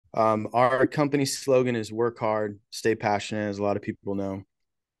Our company slogan is work hard, stay passionate, as a lot of people know.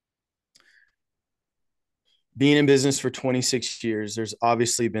 Being in business for 26 years, there's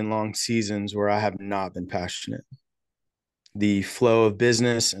obviously been long seasons where I have not been passionate. The flow of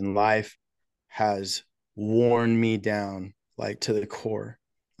business and life has worn me down like to the core,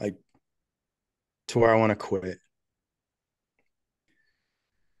 like to where I want to quit.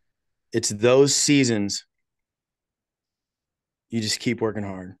 It's those seasons you just keep working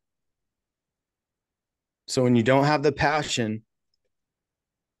hard. So when you don't have the passion,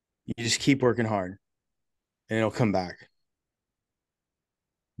 you just keep working hard and it'll come back.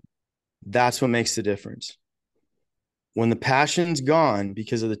 That's what makes the difference. When the passion's gone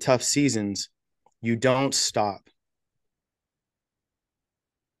because of the tough seasons, you don't stop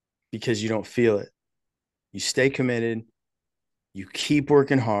because you don't feel it. You stay committed, you keep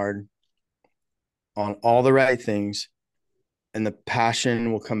working hard on all the right things, and the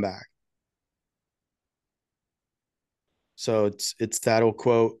passion will come back. So it's that old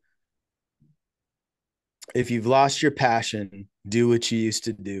quote, if you've lost your passion, do what you used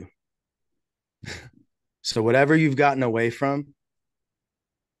to do. So whatever you've gotten away from,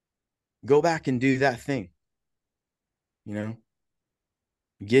 go back and do that thing. You know,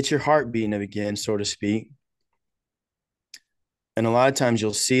 get your heart beating again, so to speak. And a lot of times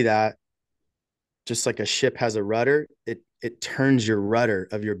you'll see that just like a ship has a rudder, it turns your rudder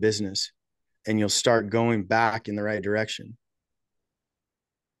of your business and you'll start going back in the right direction.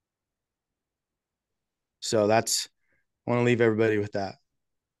 So that's, I want to leave everybody with that.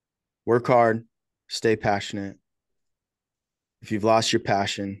 Work hard, stay passionate. If you've lost your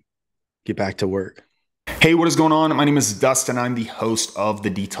passion, get back to work. Hey, what is going on? My name is Dustin. I'm the host of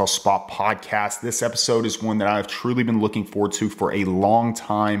the Detail Spot podcast. This episode is one that I've truly been looking forward to for a long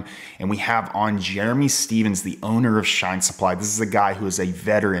time. And we have on Jeremy Stevens, the owner of Shine Supply. This is a guy who is a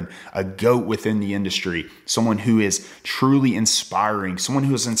veteran, a GOAT within the industry, someone who is truly inspiring, someone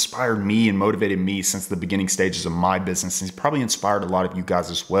who has inspired me and motivated me since the beginning stages of my business. And he's probably inspired a lot of you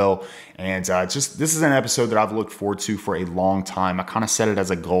guys as well. And this is an episode that I've looked forward to for a long time. I kind of set it as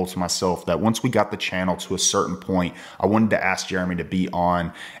a goal to myself that once we got the channel to a certain point, I wanted to ask Jeremy to be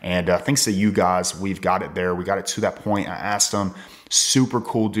on. And thanks to you guys, we've got it there. We got it to that point. I asked him, super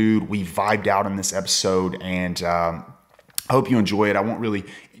cool dude. We vibed out in this episode, and I hope you enjoy it.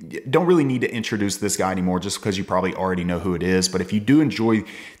 Don't really need to introduce this guy anymore just because you probably already know who it is. But if you do enjoy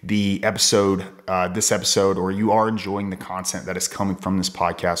the episode, this episode, or you are enjoying the content that is coming from this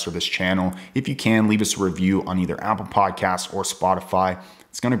podcast or this channel, if you can, leave us a review on either Apple Podcasts or Spotify.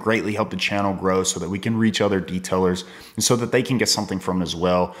 It's going to greatly help the channel grow so that we can reach other detailers and so that they can get something from it as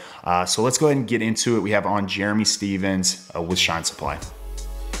well. So let's go ahead and get into it. We have on Jeremy Stevens with Shine Supply.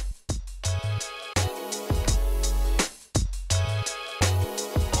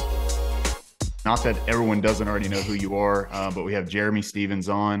 Not that everyone doesn't already know who you are, but we have Jeremy Stevens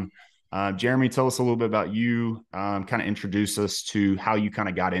on. Jeremy, tell us a little bit about you, kind of introduce us to how you kind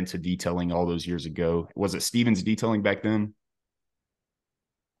of got into detailing all those years ago. Was it Stevens Detailing back then?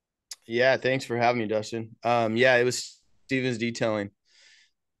 Yeah, thanks for having me, Dustin. Yeah, it was Stevens Detailing,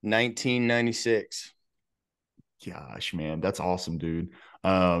 1996. Gosh, man, that's awesome, dude.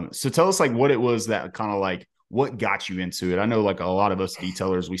 So tell us like what it was that kind of like what got you into it. I know like a lot of us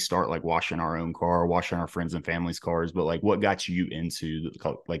detailers, we start like washing our own car, washing our friends and family's cars, but like what got you into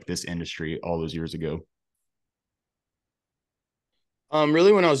like this industry all those years ago?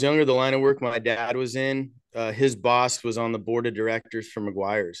 Really, when I was younger, the line of work my dad was in, his boss was on the board of directors for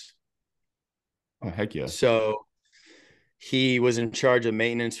McGuire's. Oh, heck yeah. So he was in charge of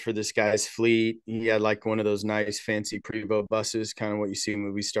maintenance for this guy's fleet. He had like one of those nice fancy Prevost buses, kind of what you see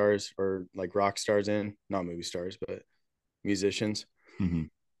movie stars or like rock stars in, not movie stars, but musicians. Mm-hmm.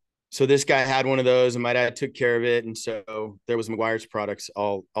 So this guy had one of those and my dad took care of it. And so there was McGuire's products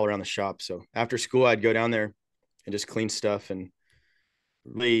all around the shop. So after school, I'd go down there and just clean stuff. And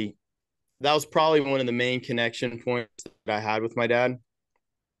really, that was probably one of the main connection points that I had with my dad.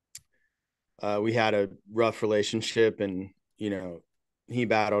 We had a rough relationship and, he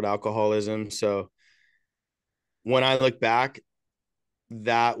battled alcoholism. So when I look back,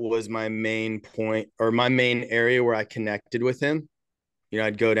 that was my main point or my main area where I connected with him.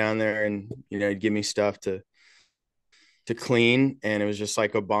 I'd go down there and, he'd give me stuff to clean. And it was just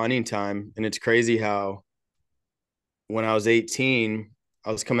like a bonding time. And it's crazy how when I was 18,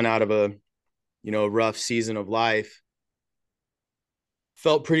 I was coming out of a rough season of life,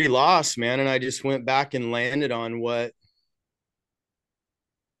 felt pretty lost, man. And I just went back and landed on what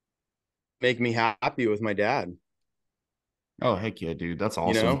make me happy with my dad. Oh, heck yeah, dude. That's you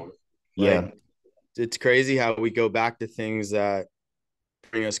awesome. know, Yeah. like it's crazy how we go back to things that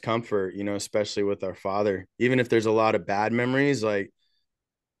bring us comfort, you know, especially with our father. Even if there's a lot of bad memories, like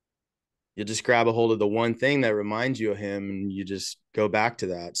you just grab a hold of the one thing that reminds you of him and you just go back to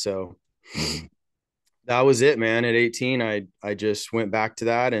that. So Mm-hmm. that was it, man. At 18, I just went back to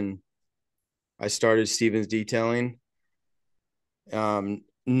that and I started Stevens Detailing.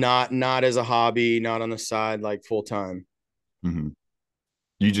 Not as a hobby, not on the side, like full time. Mm-hmm.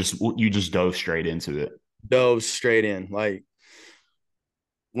 You just dove straight into it. Dove straight in. Like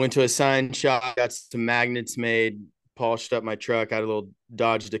went to a sign shop, got some magnets made, polished up my truck. I had a little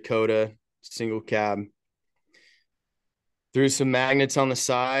Dodge Dakota single cab. Threw some magnets on the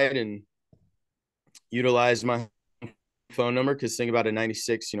side and utilized my phone number because think about a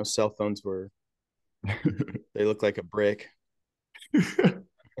 96, you know, cell phones were, they look like a brick,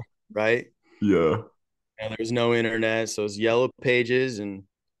 right? Yeah. And there was no internet. So it was yellow pages. And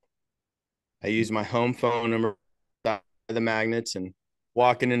I used my home phone number, the magnets, and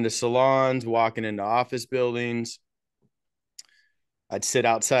walking into salons, walking into office buildings. I'd sit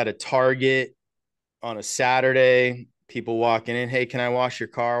outside a Target on a Saturday, people walking in, hey, can I wash your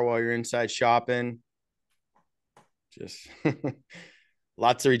car while you're inside shopping? Just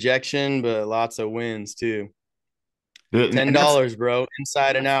lots of rejection, but lots of wins too. And that's $10, bro,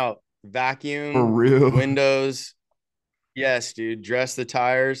 inside and out. for Vacuum, real. windows. Yes, dude. Dress the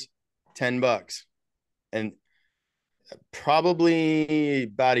tires, $10. And probably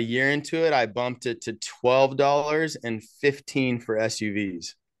about a year into it, I bumped it to $12 and 15 for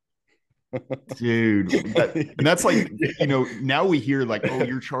SUVs. Dude, and that's like, now we hear like, oh,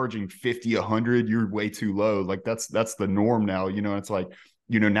 you're charging 50, 100, you're way too low. Like that's the norm now. It's like,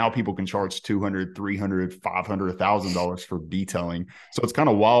 now people can charge 200, 300, 500, $1,000 for detailing. So it's kind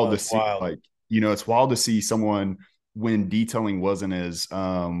of wild Oh, to it's see, wild. like, it's wild to see someone when detailing wasn't as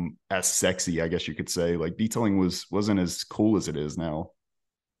sexy, I guess you could say. Like detailing wasn't as cool as it is now.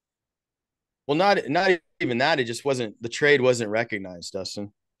 Well, not even that. It just wasn't, the trade wasn't recognized,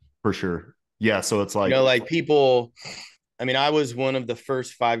 Dustin. For sure. Yeah. So it's You like, know, like people, I mean, I was one of the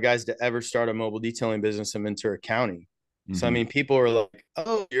first five guys to ever start a mobile detailing business in Ventura County. So, I mhm. mean, people were like,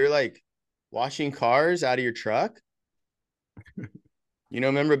 oh, you're like washing cars out of your truck? You know,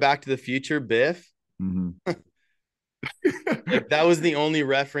 remember Back to the Future, Biff? Mhm. Like, that was the only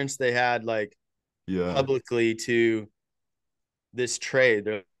reference they had, like, Yeah. publicly to this trade.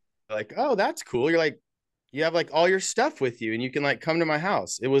 They're like, oh, that's cool. You're like, you have like all your stuff with you and you can like come to my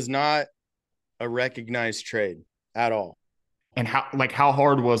house. It was not a recognized trade at all. And how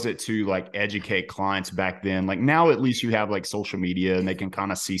hard was it to like educate clients back then? Like now at least you have like social media and they can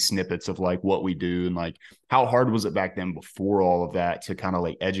kind of see snippets of like what we do, and like how hard was it back then before all of that to kind of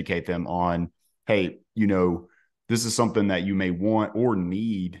like educate them on, hey, this is something that you may want or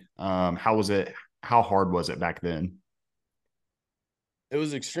need. How hard was it back then? It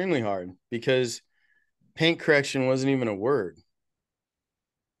was extremely hard because paint correction wasn't even a word.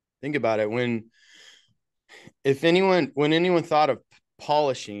 Think about it. When anyone thought of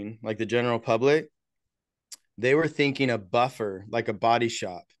polishing, like the general public, they were thinking a buffer, like a body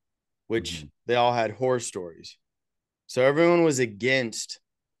shop, which Mhm. they all had horror stories. So everyone was against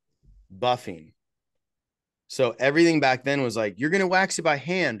buffing. So everything back then was like, you're going to wax it by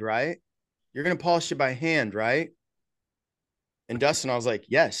hand, right? You're going to polish it by hand, right? And Dustin, I was like,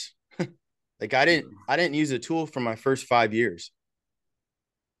 yes. Like I didn't use a tool for my first 5 years.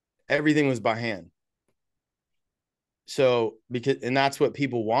 Everything was by hand. So and that's what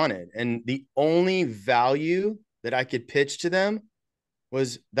people wanted. And the only value that I could pitch to them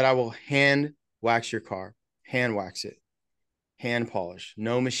was that I will hand wax your car, hand wax it, hand polish,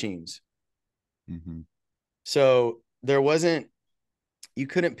 no machines. Mhm. So there wasn't, you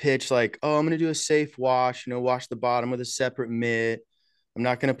couldn't pitch like, oh, I'm going to do a safe wash, you know, wash the bottom with a separate mitt. I'm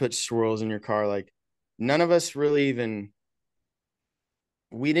not going to put swirls in your car. Like none of us really even,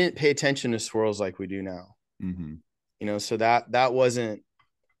 we didn't pay attention to swirls like we do now, Mhm. you know, so that wasn't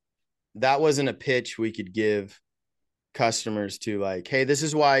a pitch we could give customers to like, hey, this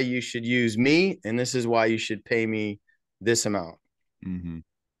is why you should use me and this is why you should pay me this amount. Mhm.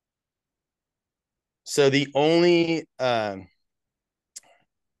 So the only I'd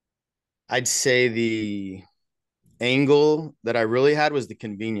say the angle that I really had was the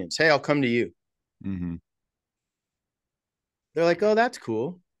convenience. Hey, I'll come to you. Mhm. They're like, oh, that's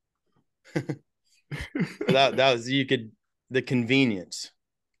cool. So that was, you could, the convenience.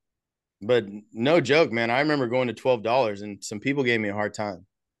 But no joke, man. I remember going to $12 and some people gave me a hard time.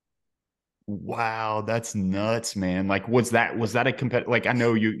 Wow, that's nuts, man. Like, was that a like I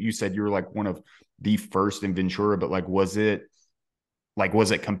know you said you were like one of the first in Ventura, but like was it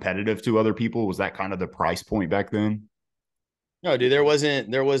competitive to other people? Was that kind of the price point back then? No, dude, there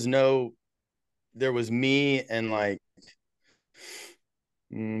was me and like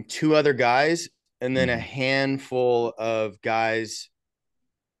two other guys, and then a Mm-hmm. handful of guys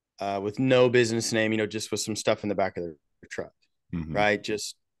with no business name, just with some stuff in the back of their truck, Mm-hmm. right?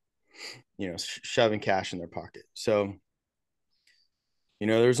 Just, shoving cash in their pocket. So,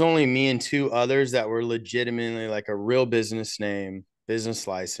 there's only me and two others that were legitimately like a real business name, business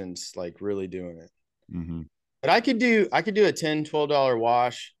license, like really doing it. Mm-hmm. But I could do a $10-12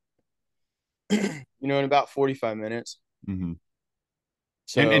 wash, in about 45 minutes. Mm-hmm.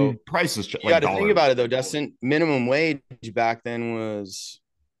 And So prices you got like to think dollars. about it though, Dustin. Minimum wage back then was,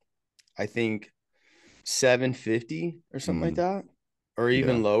 I think, 750 or something like Mm-hmm. that, or Yeah.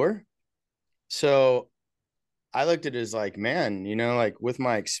 even lower. So I looked at it as like, man, like with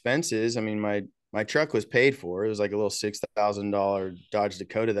my expenses, I mean, my truck was paid for. It was like a little $6,000 Dodge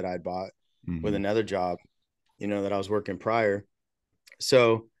Dakota that I'd bought with Mm-hmm. another job, that I was working prior.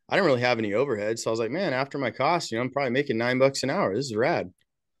 So I didn't really have any overhead. So I was like, man, after my cost, I'm probably making $9 an hour. This is rad.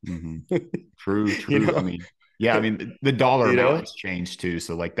 Mm-hmm. True, you true. I know, mean, yeah, I mean the dollar you amount know, has changed too.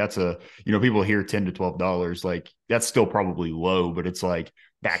 So like that's people hear $10 to $12, like that's still probably low, but it's like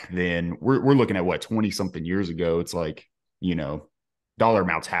back then we're looking at what 20 something years ago. It's like, you know, dollar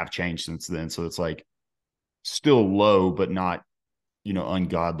amounts have changed since then. So it's like still low, but not,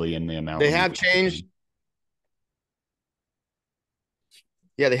 ungodly in the amount they that we have used to pay. changed.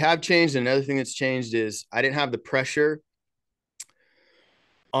 Yeah, they have changed. And another thing that's changed is I didn't have the pressure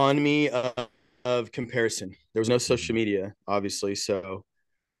on me of comparison. There was no social Mm-hmm. media, obviously. So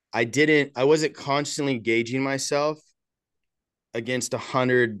I wasn't constantly gauging myself against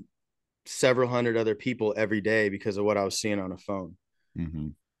several hundred other people every day because of what I was seeing on a phone. Mm-hmm.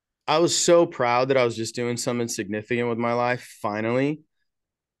 I was so proud that I was just doing something significant with my life finally.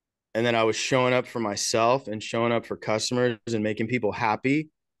 And then I was showing up for myself and showing up for customers and making people happy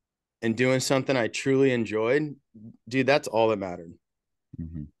and doing something I truly enjoyed. Dude, that's all that mattered.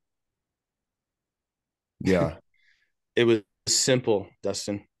 Mm-hmm. Yeah. It was simple,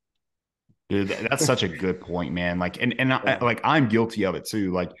 Dustin. Dude, that's such a good point, man. Like, and Yeah. like I'm guilty of it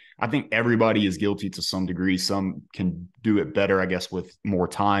too. Like, I think everybody is guilty to some degree. Some can do it better, I guess, with more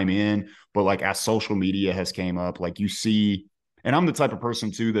time in. But like, as social media has came up, like you see, and I'm the type of person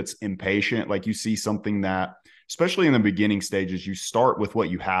too that's impatient. Like, you see something that, especially in the beginning stages, you start with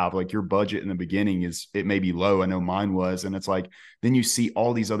what you have. Like, your budget in the beginning it may be low. I know mine was, and it's like then you see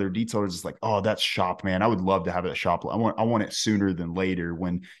all these other details. It's like, oh, that's shop, man. I would love to have it shop. I want it sooner than later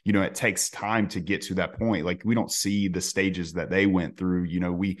when, it takes time to get to that point. Like we don't see the stages that they went through.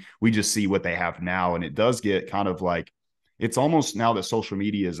 We just see what they have now. And it does get kind of like, it's almost now that social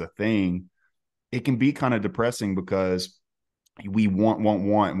media is a thing, it can be kind of depressing because we want,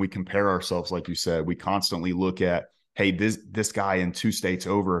 and we compare ourselves, like you said. We constantly look at, hey, this guy in two states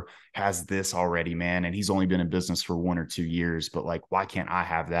over has this already, man, and he's only been in business for 1 or 2 years. But like, why can't I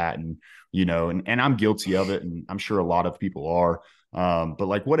have that? And and I'm guilty of it, and I'm sure a lot of people are. But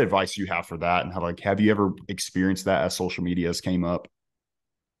like, what advice do you have for that? And how, like, have you ever experienced that as social media has came up?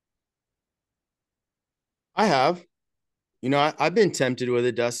 I have. I've been tempted with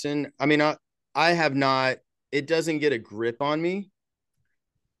it, Dustin. I mean, I have not. It doesn't get a grip on me,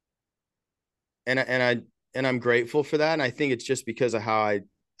 and I'm grateful for that. And I think it's just because of how I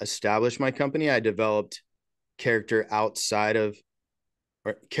established my company. I developed character outside of,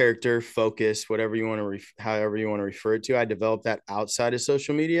 or character focus, whatever you want to, however you want to refer it to. I developed that outside of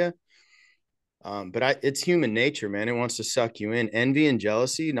social media. But it's human nature, man. It wants to suck you in. Envy and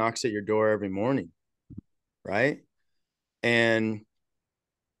jealousy knocks at your door every morning, right? And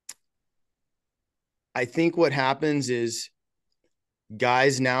I think what happens is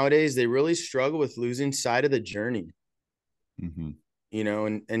guys nowadays, they really struggle with losing sight of the journey, Mm-hmm.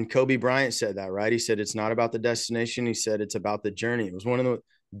 and Kobe Bryant said that, right? He said, it's not about the destination. He said, it's about the journey. It was one of the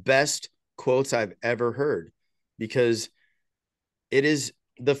best quotes I've ever heard because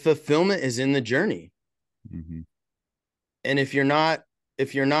the fulfillment is in the journey. Mm-hmm. And if you're not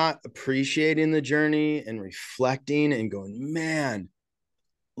appreciating the journey and reflecting and going, man,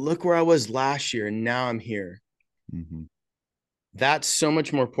 look where I was last year and now I'm here. Mm-hmm. That's so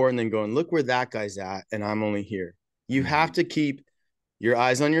much more important than going, look where that guy's at and I'm only here. You Mm-hmm. have to keep your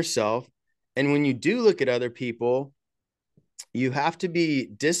eyes on yourself. And when you do look at other people, you have to be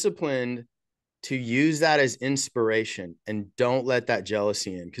disciplined to use that as inspiration and don't let that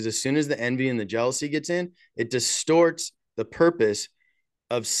jealousy in. Because as soon as the envy and the jealousy gets in, it distorts the purpose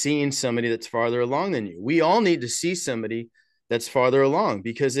of seeing somebody that's farther along than you. We all need to see somebody that's farther along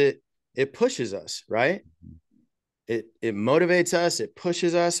because it pushes us, right? It motivates us, it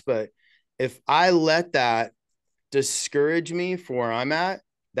pushes us. But if I let that discourage me for where I'm at,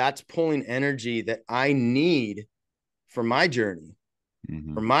 that's pulling energy that I need for my journey,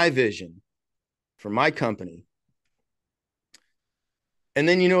 Mm-hmm. for my vision, for my company. And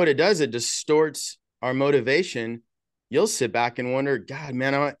then you know what it does? It distorts our motivation. You'll sit back and wonder, God,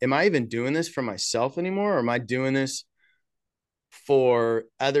 man, am I even doing this for myself anymore? Or am I doing this for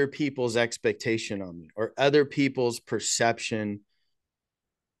other people's expectation on me or other people's perception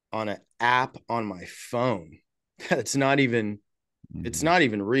on an app on my phone? That's not even, it's Mm-hmm. not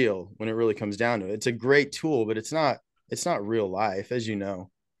even real when it really comes down to it. It's a great tool, but it's not real life, as you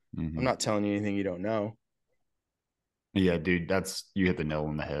know. I'm Mm-hmm. not telling you anything you don't know. Yeah, dude, you hit the nail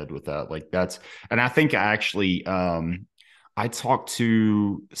on the head with that. Like and I think I actually, I talked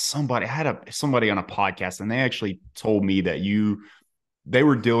to somebody, I had somebody on a podcast and they actually told me that they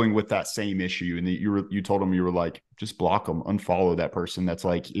were dealing with that same issue and you told them, you were like, just block them, unfollow that person. That's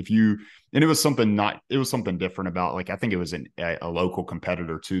like, and it was something different about, like, I think it was a local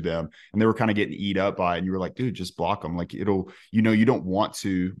competitor to them and they were kind of getting eat up by it. And you were like, dude, just block them. Like you don't want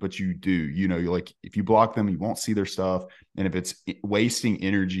to, but you do, you're like, if you block them, you won't see their stuff. And if it's wasting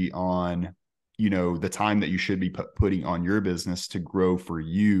energy on, the time that you should be putting on your business to grow for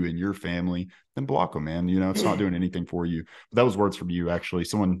you and your family, then block them, man. It's not doing anything for you. But that was words from you, actually.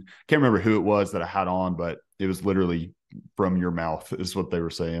 Someone, can't remember who it was that I had on, but it was literally from your mouth is what they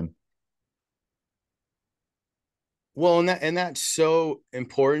were saying. Well, and that's so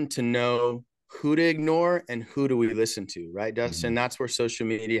important to know who to ignore and who do we listen to, right, Mm-hmm. Dustin? That's where social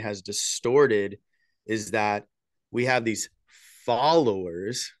media has distorted, is that we have these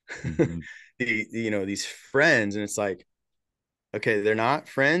followers, Mm-hmm. these friends, and it's like, okay, they're not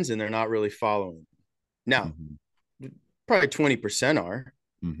friends and they're not really following. Now, Mm-hmm. probably 20% are,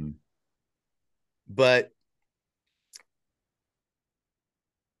 Mm-hmm. but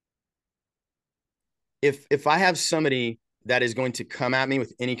if I have somebody that is going to come at me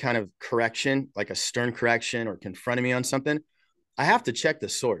with any kind of correction, like a stern correction or confronting me on something, I have to check the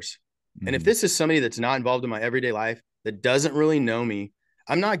source. And if Mm-hmm. this is somebody that's not involved in my everyday life, that doesn't really know me,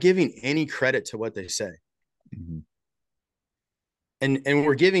 I'm not giving any credit to what they say. Mm-hmm. And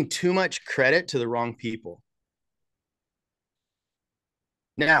we're giving too much credit to the wrong people.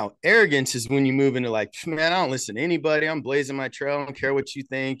 Now, arrogance is when you move into like, man, I don't listen to anybody. I'm blazing my trail. I don't care what you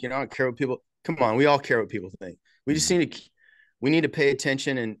think. I don't care what people. Come on, we all care what people think. We just Mm-hmm. need to pay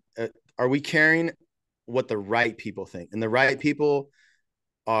attention. And are we caring what the right people think? And the right people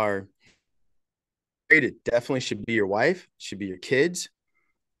are, it definitely should be your wife, it should be your kids,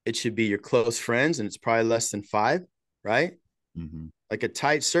 it should be your close friends, and it's probably less than five, right? Mm-hmm. Like a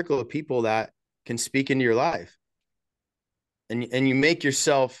tight circle of people that can speak into your life, and you make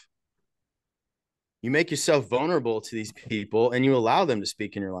yourself vulnerable to these people, and you allow them to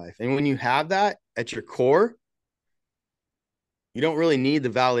speak in your life. And when you have that at your core, you don't really need the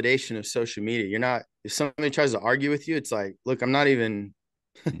validation of social media. You're not. If somebody tries to argue with you, it's like, look, I'm not even.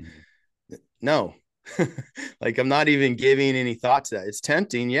 Mm-hmm. No, like I'm not even giving any thought to that. It's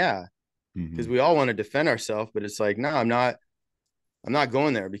tempting, yeah, because Mm-hmm. we all want to defend ourselves, but it's like, no, I'm not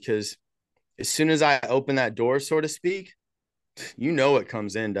going there, because as soon as I open that door, so to speak, you know what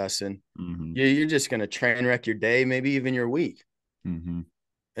comes in, Dustin. Mm-hmm. You're just gonna train wreck your day, maybe even your week, Mm-hmm.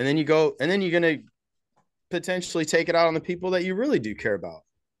 and then you're gonna potentially take it out on the people that you really do care about,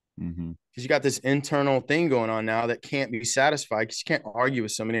 Mm-hmm. because you got this internal thing going on now that can't be satisfied because you can't argue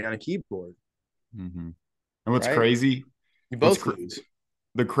with somebody on a keyboard, Mm-hmm. And what's right? crazy? You What's both cr- lose.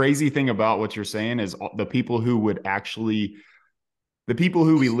 the crazy thing about what you're saying is the people who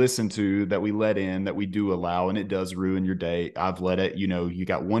we listen to, that we let in, that we do allow, and it does ruin your day. I've let it, you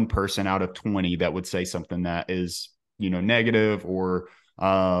got one person out of 20 that would say something that is, negative, or,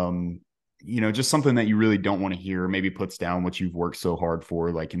 just something that you really don't want to hear, maybe puts down what you've worked so hard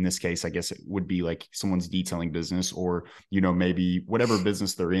for. Like in this case, I guess it would be like someone's detailing business, or, maybe whatever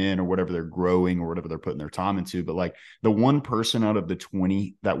business they're in, or whatever they're growing, or whatever they're putting their time into. But like the one person out of the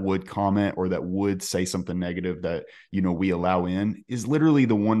 20 that would comment or that would say something negative that, we allow in, is literally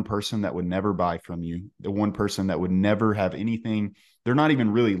the one person that would never buy from you, the one person that would never have anything. They're not even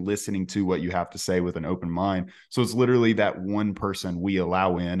really listening to what you have to say with an open mind. So it's literally that one person we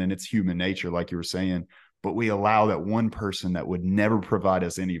allow in, and it's human nature, like you were saying, but we allow that one person that would never provide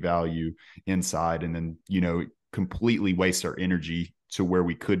us any value inside, and then, completely waste our energy to where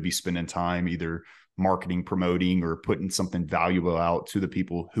we could be spending time either marketing, promoting, or putting something valuable out to the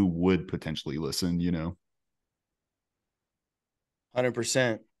people who would potentially listen.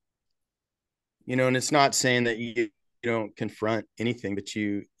 100%. And it's not saying that you don't confront anything, but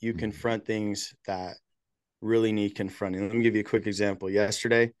you Mm-hmm. confront things that really need confronting. Let me give you a quick example.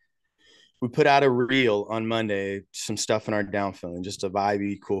 Yesterday, we put out a reel on Monday, some stuff in our downfilling, just a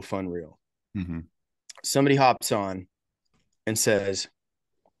vibey, cool, fun reel. Mm-hmm. Somebody hops on and says,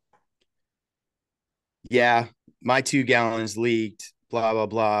 yeah, my 2 gallons leaked, blah, blah,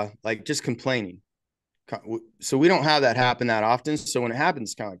 blah, like just complaining. So we don't have that happen that often. So when it happens,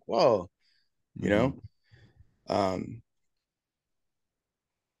 it's kind of like, whoa, you Mm-hmm. know, um,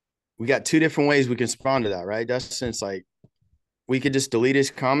 we got 2 different ways we can respond to that, right, Dustin? It's like we could just delete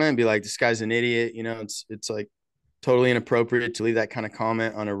his comment and be like, this guy's an idiot. You know, it's like totally inappropriate to leave that kind of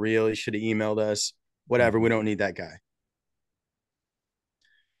comment on a reel. He should have emailed us, whatever. Mm-hmm. We don't need that guy.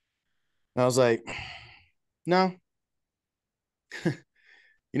 And I was like, no, you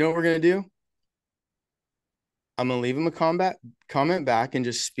know what we're going to do? I'm going to leave him a comment back and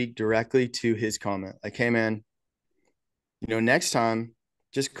just speak directly to his comment. Like, hey, man, next time,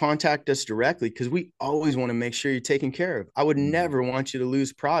 just contact us directly because we always want to make sure you're taken care of. I would Mm-hmm. never want you to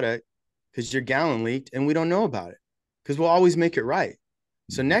lose product because your gallon leaked and we don't know about it because we'll always make it right.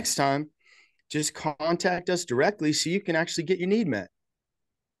 So Mm-hmm. next time, just contact us directly so you can actually get your need met.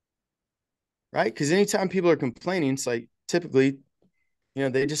 Right. Because anytime people are complaining, it's like typically,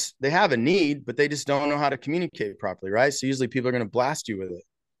 they have a need, but they just don't know how to communicate properly. Right. So usually people are going to blast you with it,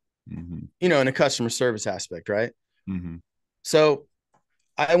 Mm-hmm. in a customer service aspect. Right. Mm-hmm. So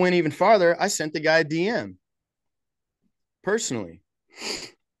I went even farther. I sent the guy a DM personally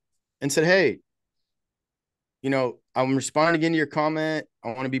and said, hey, I'm responding again to your comment. I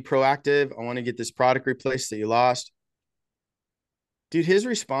want to be proactive. I want to get this product replaced that you lost. Dude, his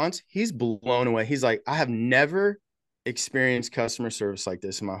response, he's blown away. He's like, I have never experienced customer service like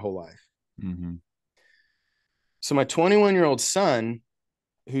this in my whole life. Mm-hmm. So my 21-year-old son,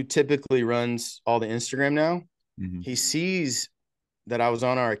 who typically runs all the Instagram now, Mm-hmm. he sees that I was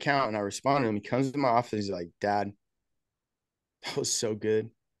on our account and I responded to him. He comes to my office. He's like, Dad, that was so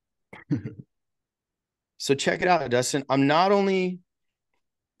good. So check it out, Dustin. I'm not only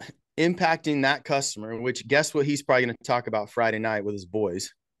impacting that customer, which guess what he's probably going to talk about Friday night with his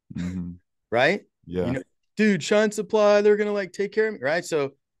boys, Mm-hmm. right? Yeah. Dude, Shine Supply, they're going to like take care of me, right?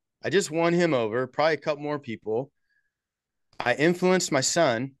 So I just won him over, probably a couple more people. I influenced my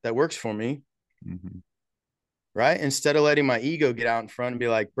son that works for me, Mm-hmm. right? Instead of letting my ego get out in front and be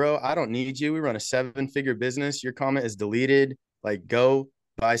like, bro, I don't need you. We run a 7-figure business. Your comment is deleted. Like, go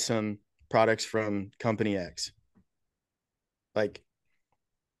buy some products from company X. Like,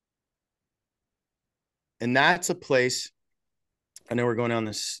 and that's a place. I know we're going down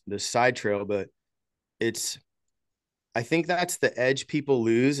this side trail, but it's I think that's the edge people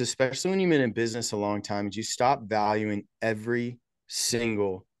lose, especially when you've been in business a long time, is you stop valuing every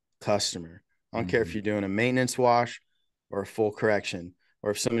single customer. I don't care if Mm-hmm. you're doing a maintenance wash or a full correction,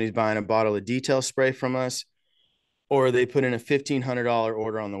 or if somebody's buying a bottle of detail spray from us, or they put in a $1,500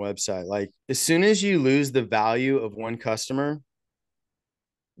 order on the website. Like, as soon as you lose the value of one customer,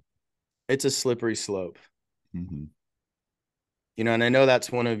 it's a slippery slope. Mm-hmm. And I know that's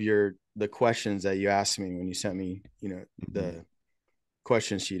one of the questions that you asked me when you sent me, Mm-hmm. the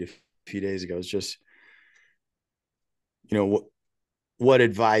question sheet a few days ago. It's just, what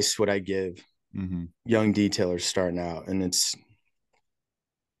advice would I give Mm-hmm. young detailers starting out? And it's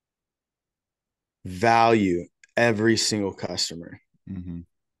value every single customer, Mm-hmm.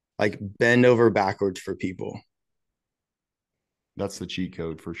 like bend over backwards for people, That's the cheat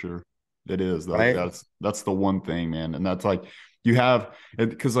code for sure. It is. right? That's the one thing, man. And that's like you have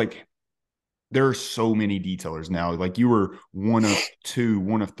because like there are so many detailers now. Like you were one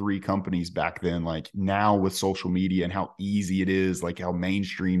of three companies back then. Like now with social media and how easy it is, like how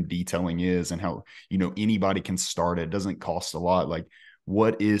mainstream detailing is and how, anybody can start it. It doesn't cost a lot. Like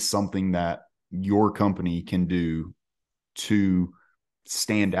what is something that your company can do to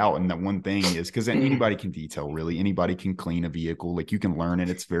stand out? And that one thing is because anybody can detail, really anybody can clean a vehicle, like you can learn it,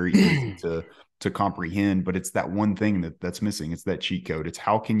 it's very easy to comprehend, but it's that one thing that's missing. It's that cheat code. It's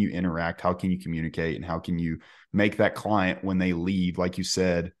how can you interact, how can you communicate, and how can you make that client when they leave, like you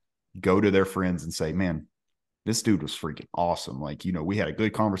said, go to their friends and say, man, this dude was freaking awesome. Like, we had a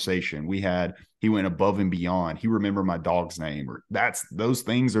good conversation. He went above and beyond. He remembered my dog's name. Or those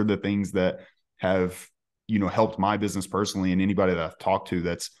things are the things that have, helped my business personally. And anybody that I've talked to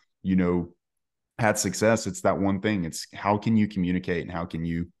that's, had success, it's that one thing. It's how can you communicate and how can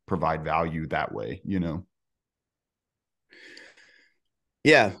you provide value that way?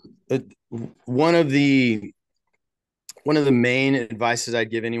 Yeah. One of the one of the main advices I'd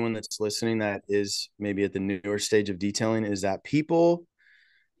give anyone that's listening that is maybe at the newer stage of detailing is that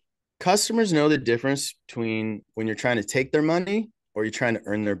customers know the difference between when you're trying to take their money or you're trying to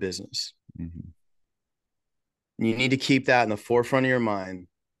earn their business. Mm-hmm. You need to keep that in the forefront of your mind.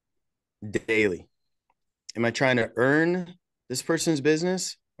 daily? Am I trying to earn this person's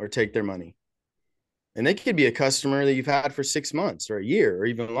business or take their money? And they could be a customer that you've had for 6 months or a year or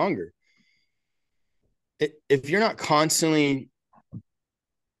even longer. If you're not constantly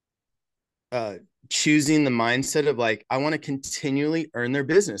uh, choosing the mindset of like, I want to continually earn their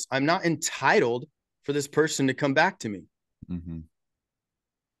business, I'm not entitled for this person to come back to me. Mm-hmm.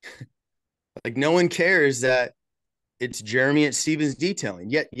 Like, no one cares that it's Jeremy at Stevens Detailing.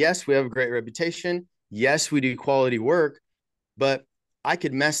 Yet, yes, we have a great reputation. Yes, we do quality work, but I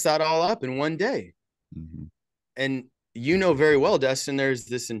could mess that all up in one day. Mm-hmm. And you know very well, Dustin, there's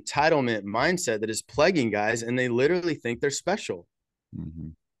this entitlement mindset that is plaguing guys, and they literally think they're special. Mm-hmm.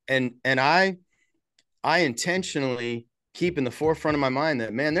 And I intentionally keep in the forefront of my mind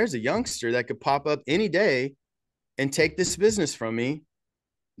that, man, there's a youngster that could pop up any day and take this business from me.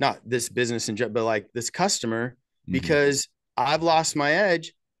 Not this business in but like this customer, Mm-hmm. because I've lost my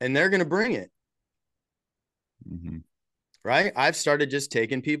edge and they're going to bring it. Mm-hmm. Right. I've started just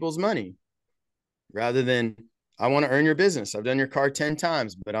taking people's money rather than, I want to earn your business. I've done your car 10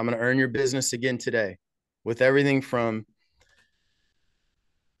 times, but I'm going to earn your business again today, with everything from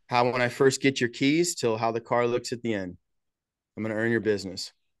how when I first get your keys till how the car looks at the end. I'm going to earn your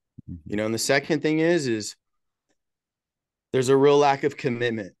business. Mm-hmm. You know, and the second thing is there's a real lack of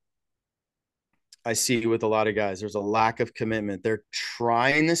commitment. I see with a lot of guys, there's a lack of commitment. They're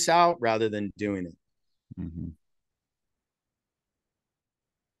trying this out rather than doing it. Mm-hmm.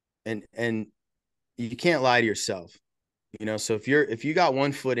 And you can't lie to yourself. You know, so if you got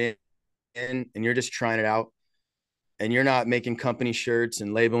one foot in and you're just trying it out, and you're not making company shirts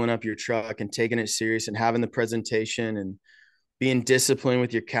and labeling up your truck and taking it serious and having the presentation and being disciplined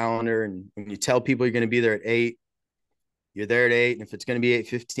with your calendar, and when you tell people you're going to be there at 8, you're there at 8, and if it's going to be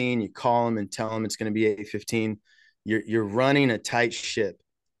 8:15, you call them and tell them it's going to be 8:15. You're running a tight ship.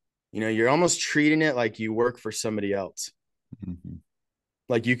 You know, you're almost treating it like you work for somebody else, Mm-hmm.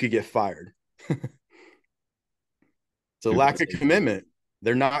 like you could get fired. So People lack of say that. commitment.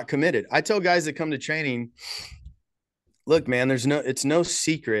 They're not committed. I tell guys that come to training, look, man, it's no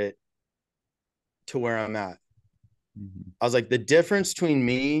secret to where I'm at. Mm-hmm. I was like, the difference between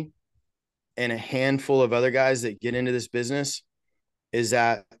me and a handful of other guys that get into this business is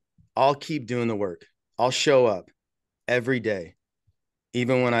that I'll keep doing the work. I'll show up every day,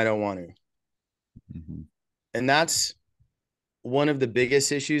 even when I don't want to. Mm-hmm. And that's one of the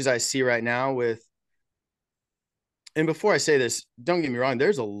biggest issues I see right now with, and before I say this, don't get me wrong,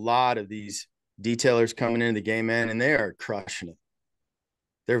 there's a lot of these detailers coming into the game, man, and they are crushing it.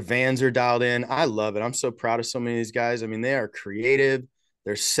 Their vans are dialed in. I love it. I'm so proud of so many of these guys. I mean, they are creative.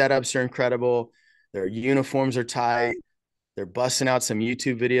 Their setups are incredible. Their uniforms are tight. They're busting out some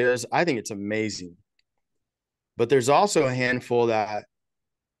YouTube videos. I think it's amazing. But there's also a handful that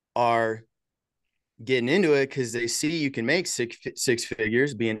are getting into it because they see you can make six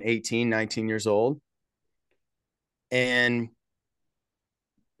figures being 18, 19 years old. And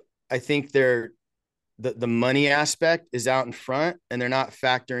I think the money aspect is out in front, and they're not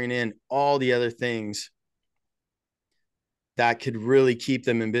factoring in all the other things that could really keep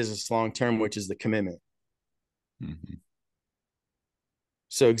them in business long term, which is the commitment. Mm-hmm.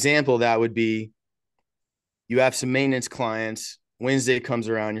 So example that would be, you have some maintenance clients. Wednesday comes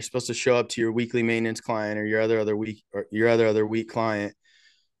around, you're supposed to show up to your weekly maintenance client or your other week client.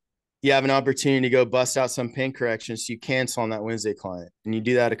 You have an opportunity to go bust out some paint corrections, so you cancel on that Wednesday client, and you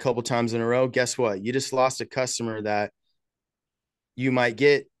do that a couple times in a row. Guess what? You just lost a customer that you might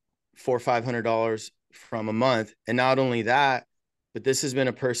get $400-500 from a month. And not only that, but this has been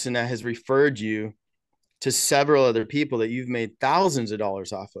a person that has referred you to several other people that you've made thousands of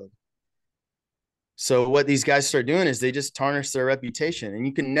dollars off of. So what these guys start doing is they just tarnish their reputation, and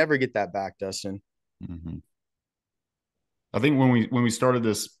you can never get that back, Dustin. Mm-hmm. I think when we started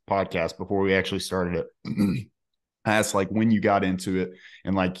this podcast, before we actually started it, I asked like when you got into it,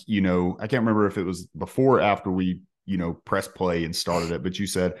 and like, I can't remember if it was before or after we press play and started it, but you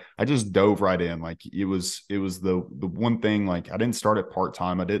said I just dove right in. Like it was the one thing. Like I didn't start it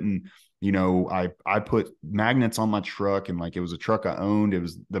part-time. I didn't, I put magnets on my truck, and like it was a truck I owned. It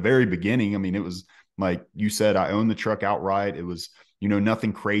was the very beginning. I mean, it was like you said, I owned the truck outright. It was,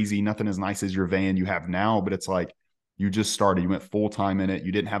 nothing crazy, nothing as nice as your van you have now, but it's like you just started, you went full time in it.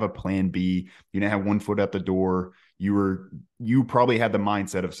 You didn't have a plan B. You didn't have one foot at the door. You probably had the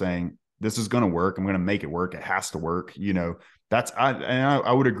mindset of saying, this is going to work. I'm going to make it work. It has to work.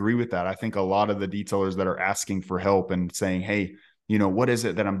 I would agree with that. I think a lot of the detailers that are asking for help and saying, hey, what is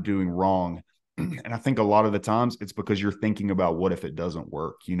it that I'm doing wrong? And I think a lot of the times it's because you're thinking about what if it doesn't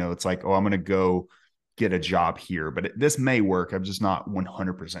work? It's like, oh, I'm going to go get a job here, but this may work. I'm just not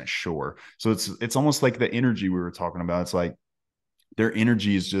 100% sure. So it's almost like the energy we were talking about. It's like their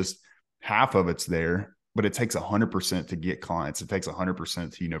energy is just half of it's there, but it takes 100% to get clients. It takes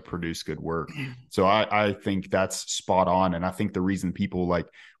 100% to, produce good work. So I think that's spot on. And I think the reason people like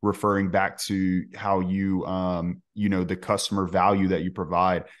referring back to how you, the customer value that you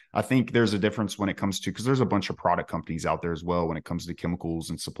provide, I think there's a difference when it comes to, because there's a bunch of product companies out there as well when it comes to chemicals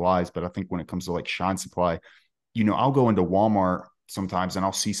and supplies. But I think when it comes to like Shine Supply, I'll go into Walmart sometimes and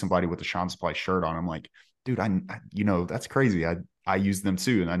I'll see somebody with a Shine Supply shirt on. I'm like, dude, that's crazy. I use them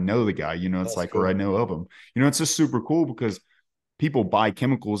too. And I know the guy, it's That's like, or I cool. know of him, it's just super cool because people buy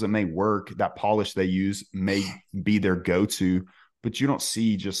chemicals that may work. That polish they use may be their go-to, but you don't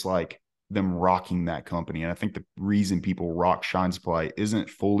see just like them rocking that company. And I think the reason people rock Shine Supply isn't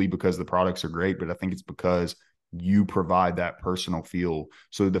fully because the products are great, but I think it's because you provide that personal feel.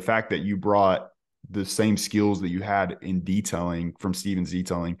 So the fact that you brought the same skills that you had in detailing from Steven's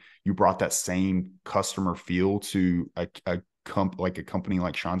Detailing, you brought that same customer feel to like a company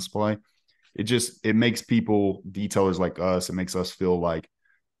like Shine Supply. It makes people, detailers like us, it makes us feel like,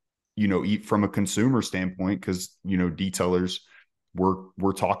 from a consumer standpoint, because detailers,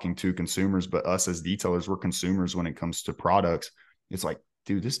 we're talking to consumers, but us as detailers, we're consumers when it comes to products. It's like,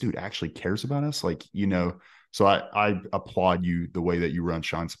 dude, this dude actually cares about us. Like, so I applaud you the way that you run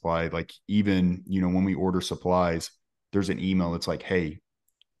Shine Supply. Like, even, when we order supplies, there's an email that's like, hey,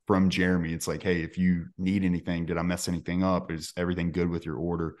 from Jeremy. It's like, hey, if you need anything, did I mess anything up? Is everything good with your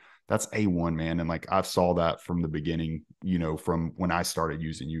order? That's A1, man. And like I've saw that from the beginning, from when I started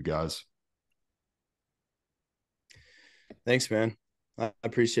using you guys. Thanks, man. I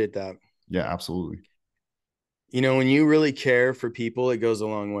appreciate that. Yeah, absolutely. When you really care for people, it goes a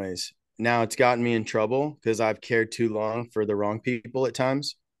long ways. Now it's gotten me in trouble because I've cared too long for the wrong people at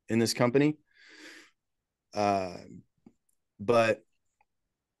times in this company. Uh, but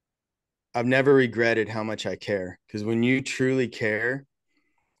I've never regretted how much I care, because when you truly care,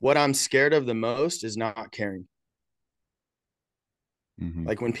 what I'm scared of the most is not caring. Mm-hmm.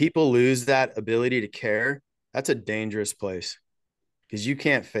 Like when people lose that ability to care, that's a dangerous place because you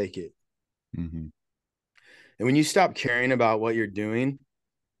can't fake it. Mm-hmm. And when you stop caring about what you're doing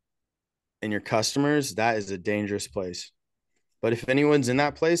and your customers, that is a dangerous place. But if anyone's in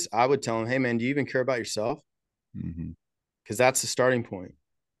that place, I would tell them, hey, man, do you even care about yourself? Mm-hmm. Because that's the starting point.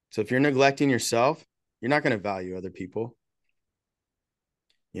 So if you're neglecting yourself, you're not going to value other people,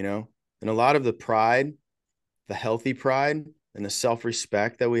 And a lot of the pride, the healthy pride and the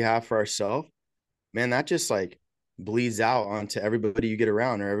self-respect that we have for ourselves, man, that just like bleeds out onto everybody you get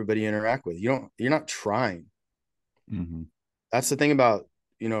around or everybody you interact with. You're not trying. Mm-hmm. That's the thing about,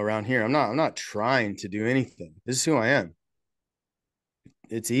 around here. I'm not trying to do anything. This is who I am.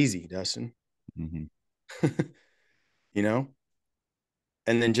 It's easy, Dustin. Mm-hmm. you know?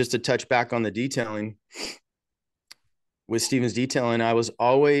 And then just to touch back on the detailing, with Steven's Detailing, I was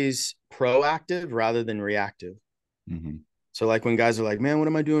always proactive rather than reactive. Mm-hmm. So like when guys are like, man, what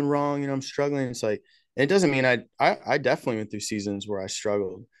am I doing wrong? I'm struggling. It's like, it doesn't mean I definitely went through seasons where I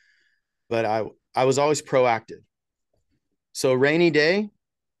struggled, but I was always proactive. So rainy day,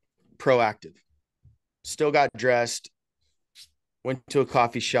 proactive. Still got dressed, went to a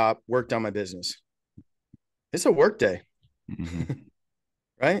coffee shop, worked on my business. It's a work day, Mm-hmm.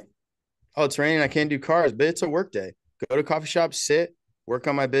 right? Oh, it's raining. I can't do cars, but it's a work day. Go to a coffee shop, sit, work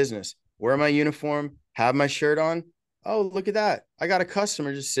on my business, wear my uniform, have my shirt on. Oh, look at that. I got a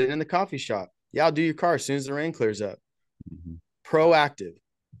customer just sitting in the coffee shop. Yeah, I'll do your car as soon as the rain clears up. Mm-hmm. Proactive.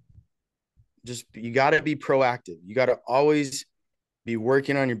 Just you got to be proactive. You got to always be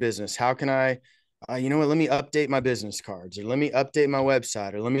working on your business. How can I, you know what? Let me update my business cards, or let me update my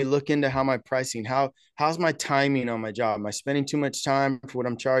website, or let me look into how my pricing, how's my timing on my job? Am I spending too much time for what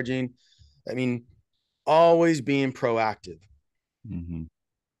I'm charging? I mean, always being proactive, Mm-hmm.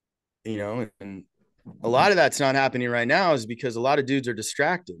 and a lot of that's not happening right now is because a lot of dudes are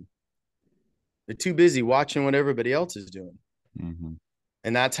distracted. They're too busy watching what everybody else is doing. Mm-hmm.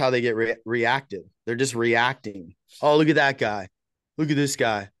 And that's how they get reactive. They're just reacting. Oh, look at that guy. Look at this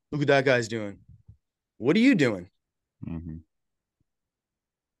guy. Look what that guy's doing. What are you doing? Mm-hmm.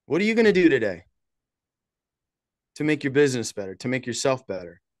 What are you going to do today to make your business better, to make yourself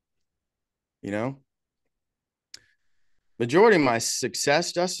better? You know, majority of my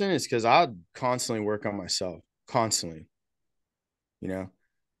success, Dustin, is because I constantly work on myself, constantly. You know,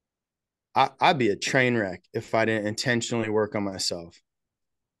 I'd be a train wreck if I didn't intentionally work on myself.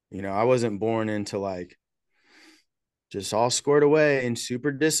 I wasn't born into like just all squared away and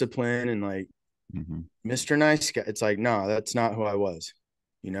super disciplined and like Mm-hmm. Mr. Nice Guy. It's like, no, that's not who I was,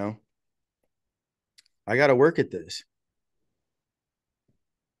 you know? I got to work at this,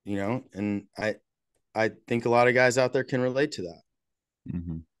 and I think a lot of guys out there can relate to that.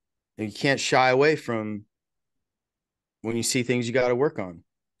 Mm-hmm. And you can't shy away from when you see things you got to work on.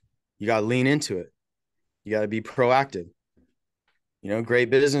 You got to lean into it. You got to be proactive. Great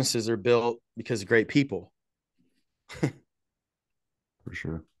businesses are built because of great people, For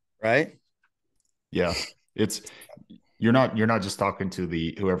sure. right? Yeah. It's you're not just talking to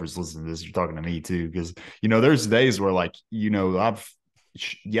the whoever's listening to this, you're talking to me too. Because there's days where like,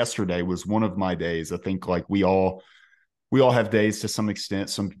 yesterday was one of my days. I think like we all have days to some extent.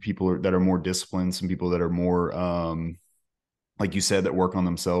 Some people that are more disciplined, some people that are more like you said, that work on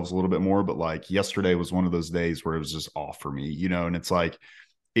themselves a little bit more. But like yesterday was one of those days where it was just off for me, and it's like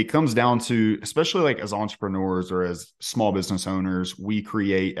it comes down to, especially like as entrepreneurs or as small business owners, we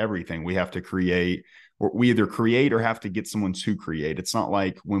create everything. We have to create, or we either create or have to get someone to create. It's not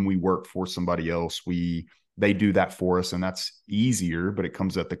like when we work for somebody else, they do that for us, and that's easier, but it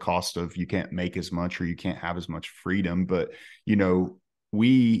comes at the cost of you can't make as much or you can't have as much freedom. But you know,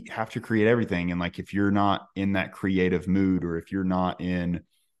 we have to create everything. And like if you're not in that creative mood, or if you're not in,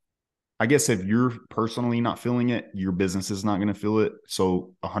 I guess if you're personally not feeling it, your business is not going to feel it.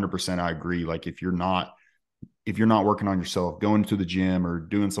 So 100% I agree. Like if you're not working on yourself, going to the gym or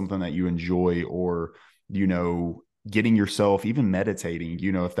doing something that you enjoy, or getting yourself, even meditating,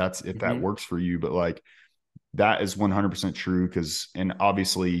 if that Mm-hmm. works for you. But like that is 100% true. And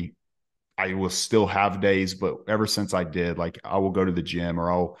obviously I will still have days, but ever since I did, like I will go to the gym,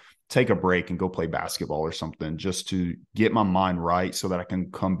 or I'll take a break and go play basketball or something, just to get my mind right so that I can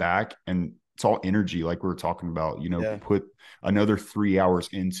come back. And it's all energy, like we were talking about, Yeah, put another 3 hours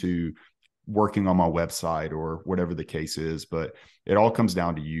into working on my website or whatever the case is. But it all comes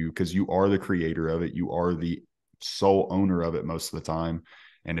down to you, because you are the creator of it. You are the sole owner of it most of the time.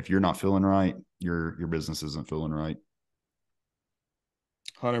 And if you're not feeling right, your business isn't feeling right.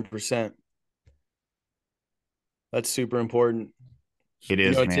 100%. That's super important. It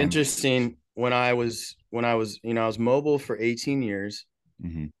is, It's man. interesting when I was mobile for 18 years,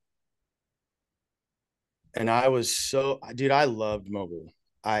 Mm-hmm. and I was dude, I loved mobile.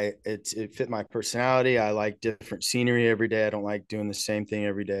 It fit my personality. I like different scenery every day. I don't like doing the same thing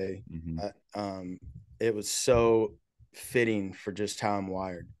every day. Mm-hmm. It was so fitting for just how I'm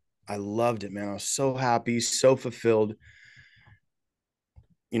wired. I loved it, man. I was so happy, so fulfilled.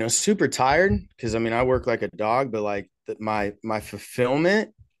 Super tired because I work like a dog, but like my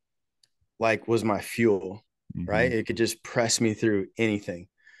fulfillment like was my fuel, Mm-hmm. right? It could just press me through anything.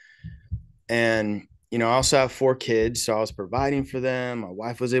 And I also have 4 kids, so I was providing for them. My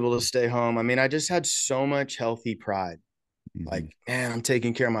wife was able to stay home. I just had so much healthy pride. Mm-hmm. Like, man, I'm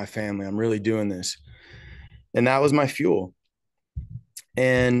taking care of my family. I'm really doing this. And that was my fuel.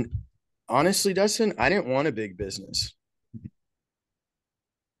 And honestly, Dustin, I didn't want a big business.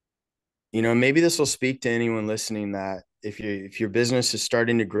 Maybe this will speak to anyone listening, that if your business is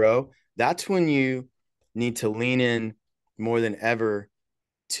starting to grow, that's when you need to lean in more than ever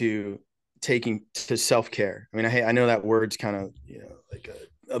to taking to self-care. I know that word's kind of, like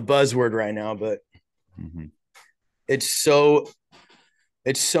a buzzword right now, but Mm-hmm. it's so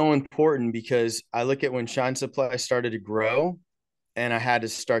it's so important, because I look at when Shine Supply started to grow, and I had to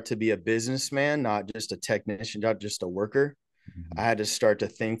start to be a businessman, not just a technician, not just a worker. Mm-hmm. I had to start to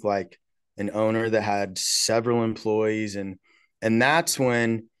think like an owner that had several employees, and that's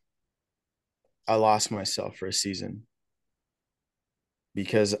when I lost myself for a season,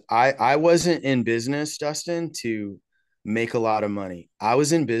 because I wasn't in business, Dustin, to make a lot of money. I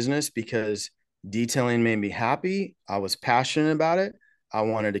was in business because detailing made me happy. I was passionate about it. I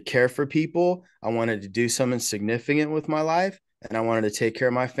wanted to care for people. I wanted to do something significant with my life, and I wanted to take care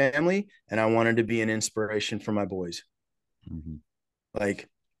of my family, and I wanted to be an inspiration for my boys. Mm-hmm. Like,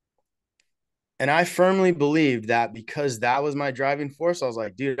 and I firmly believed that, because that was my driving force. I was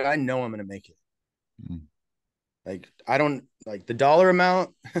like, dude, I know I'm going to make it. Mm-hmm. Like, I don't like the dollar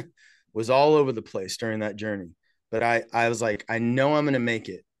amount was all over the place during that journey. But I was like, I know I'm going to make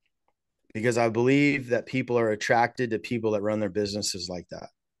it, because I believe that people are attracted to people that run their businesses like that.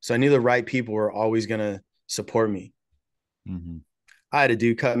 So I knew the right people were always going to support me. Mm-hmm. I had a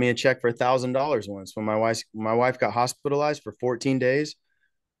dude cut me a check for $1,000 once when my wife got hospitalized for 14 days,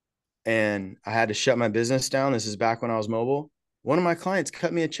 and I had to shut my business down. This is back when I was mobile. One of my clients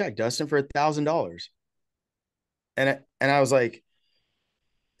cut me a check, Dustin, for $1,000, and I was like,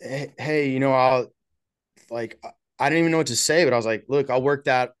 hey, I'll like I didn't even know what to say, but I was like, look, I'll work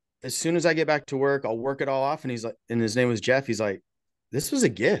that as soon as I get back to work. I'll work it all off. And he's like, and his name was Jeff. He's like, this was a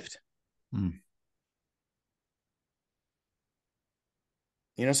gift.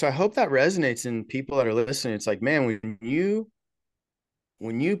 So I hope that resonates in people that are listening. It's like, man,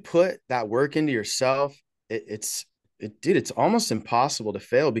 when you put that work into yourself, dude, it's almost impossible to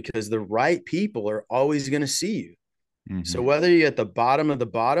fail because the right people are always going to see you. So Mm-hmm. whether you're at the bottom of the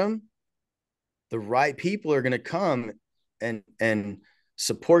bottom, the right people are going to come and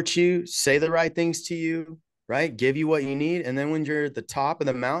support you, say the right things to you, right? Give you what you need. And then when you're at the top of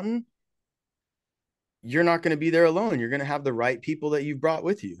the mountain, you're not going to be there alone. You're going to have the right people that you've brought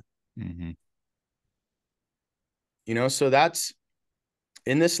with you. Mm-hmm. So that's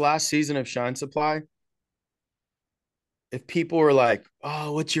in this last season of Shine Supply. If people were like,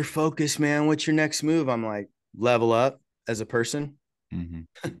 "Oh, what's your focus, man? What's your next move?" I'm like, level up as a person, Mm-hmm.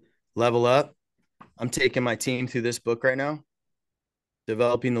 level up. I'm taking my team through this book right now,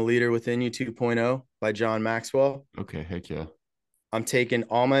 Developing the Leader Within You 2.0 by John Maxwell. Okay. Heck yeah. I'm taking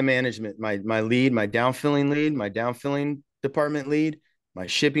all my management, my lead, my downfilling department lead, my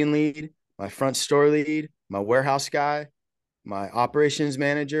shipping lead, my front store lead, my warehouse guy, my operations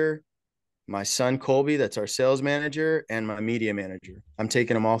manager, my son Colby, that's our sales manager, and my media manager. I'm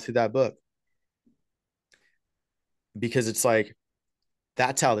taking them all through that book because it's like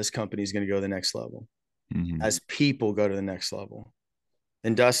that's how this company is going to go to the next level Mm-hmm. as people go to the next level.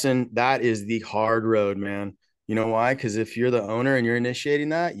 And Dustin, that is the hard road, man. You know why? Because if you're the owner and you're initiating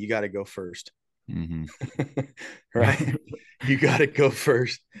that, you got to go first. Mm-hmm. Right? You got to go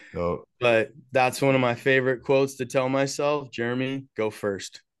first. So, But that's one of my favorite quotes to tell myself, Jeremy, go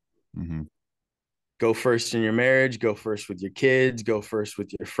first. mm-hmm. Go first in your marriage, go first with your kids, go first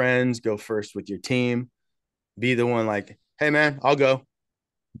with your friends, go first with your team. Be the one like, hey, man, I'll go.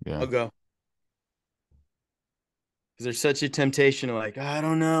 Yeah. I'll go. Because there's such a temptation to like, I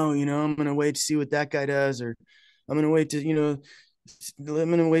don't know, I'm going to wait to see what that guy does, or I'm going to wait to, I'm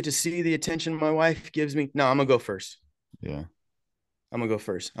going to wait to see the attention my wife gives me. No, I'm going to go first. Yeah. I'm going to go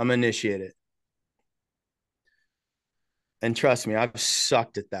first. I'm going to initiate it. And trust me, I've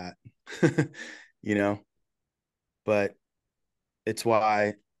sucked at that, you know, but it's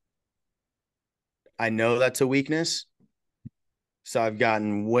why I know that's a weakness. So I've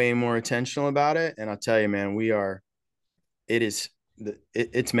gotten way more intentional about it. And I'll tell you, man, it is,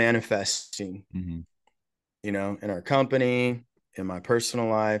 it's manifesting, Mm-hmm. in our company, in my personal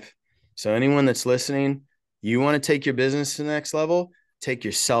life. So anyone that's listening, you want to take your business to the next level, take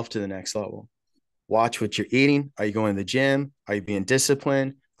yourself to the next level. Watch what you're eating. Are you going to the gym? Are you being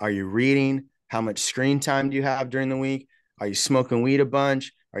disciplined? Are you reading? How much screen time do you have during the week? Are you smoking weed a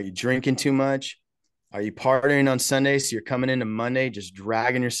bunch? Are you drinking too much? Are you partying on Sunday? So you're coming into Monday just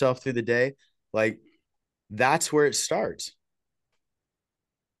dragging yourself through the day. Like that's where it starts.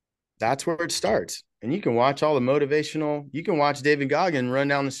 That's where it starts. And you can watch all the motivational, you can watch David Goggin run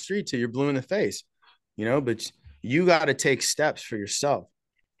down the street till you're blue in the face, but you got to take steps for yourself.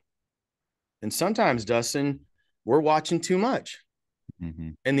 And sometimes, Dustin, we're watching too much. Mm-hmm.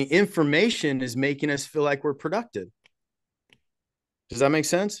 And the information is making us feel like we're productive. Does that make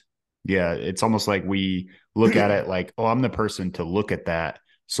sense? Yeah. It's almost like we look at it like, oh, I'm the person to look at that.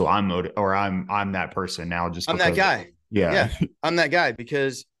 So I'm that person now just I'm that because, guy. yeah. Yeah, I'm that guy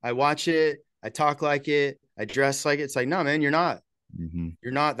because I watch it, I talk like it, I dress like it. It's like, no, man, you're not. Mm-hmm.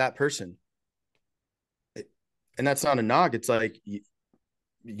 You're not that person. And that's not a knock. It's like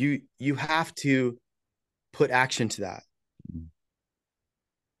you have to put action to that,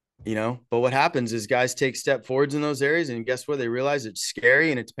 But what happens is guys take step forwards in those areas, and guess what? They realize it's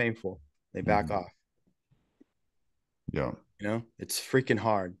scary and it's painful. They back Mm-hmm. off. Yeah. It's freaking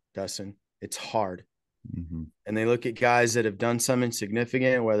hard, Dustin. It's hard. Mm-hmm. And they look at guys that have done something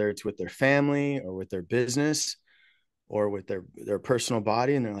significant, whether it's with their family or with their business or with their personal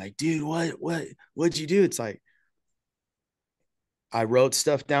body, and they're like, dude, what'd you do? It's like I wrote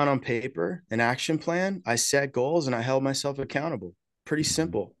stuff down on paper, an action plan, I set goals, and I held myself accountable. Pretty Mm-hmm.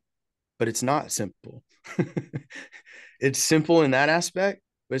 simple, but it's not simple. It's simple in that aspect,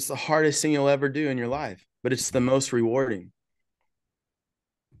 but it's the hardest thing you'll ever do in your life. But it's the most rewarding.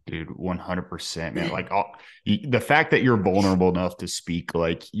 Dude, 100%, man. Like the fact that you're vulnerable enough to speak,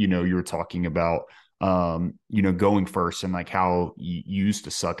 like, you were talking about, going first and like how you used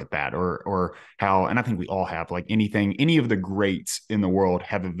to suck at that or how, and I think we all have like any of the greats in the world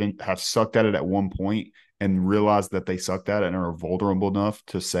have sucked at it at one point and realized that they sucked at it and are vulnerable enough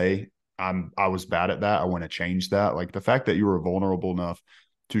to say, I was bad at that. I want to change that. Like the fact that you were vulnerable enough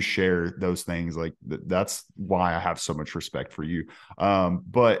to share those things, like that's why I have so much respect for you.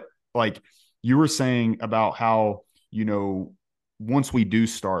 But like you were saying about how, once we do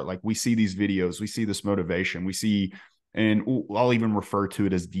start, like we see these videos, we see this motivation, we see And I'll even refer to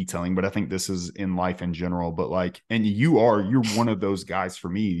it as detailing, but I think this is in life in general. But like, and you're one of those guys for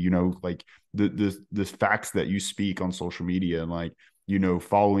me, like the facts that you speak on social media and like,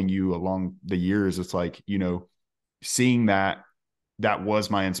 following you along the years, it's like, seeing that was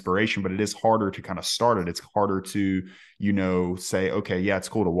my inspiration, but it is harder to kind of start it. It's harder to, say, okay, yeah, it's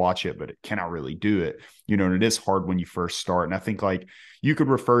cool to watch it, but it cannot really do it, and it is hard when you first start. And I think like you could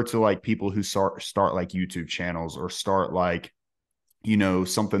refer to like people who start like YouTube channels or start like,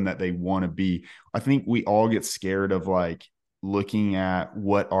 something that they want to be. I think we all get scared of like looking at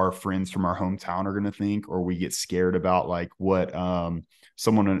what our friends from our hometown are going to think, or we get scared about like what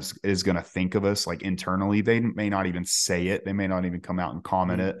someone is going to think of us like internally. They may not even say it, they may not even come out and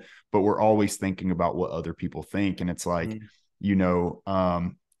comment Mm-hmm. it, but we're always thinking about what other people think. And it's like,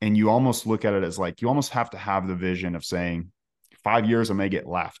 and you almost look at it as like you almost have to have the vision of saying 5 years I may get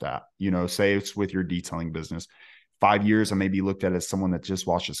laughed at, say it's with your detailing business. 5 years, I may be looked at as someone that just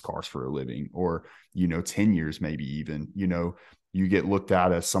washes cars for a living, or, 10 years, maybe even, you get looked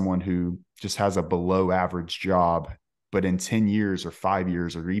at as someone who just has a below average job. But in 10 years or 5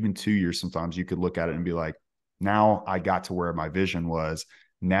 years or even 2 years, sometimes you could look at it and be like, now I got to where my vision was.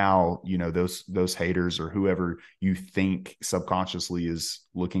 Now, those haters or whoever you think subconsciously is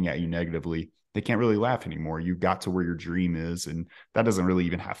looking at you negatively, they can't really laugh anymore. You got to where your dream is. And that doesn't really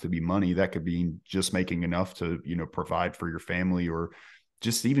even have to be money. That could be just making enough to, provide for your family, or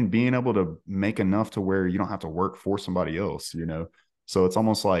just even being able to make enough to where you don't have to work for somebody else. So it's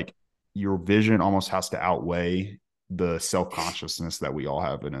almost like your vision almost has to outweigh the self-consciousness that we all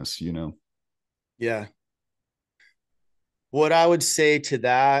have in us. Yeah. What I would say to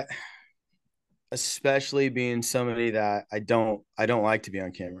that, especially being somebody that I don't like to be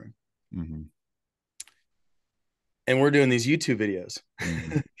on camera. Mm-hmm. And we're doing these YouTube videos.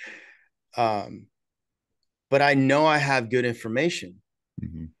 Mm-hmm. um, but I know I have good information.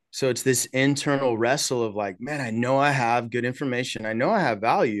 Mm-hmm. So it's this internal wrestle of like, man, I know I have good information. I know I have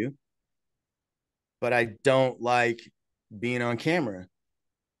value, but I don't like being on camera.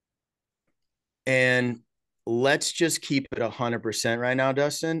 And let's just keep it 100% right now,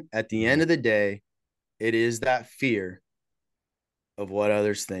 Dustin. At the end of the day, it is that fear of what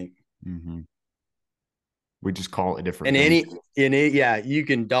others think. Mm-hmm. We just call it different And things. yeah, you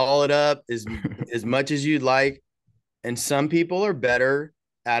can doll it up as much as you'd like. And some people are better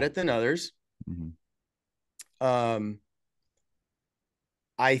at it than others. Mm-hmm. Um,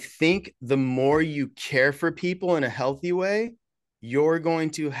 I think the more you care for people in a healthy way, you're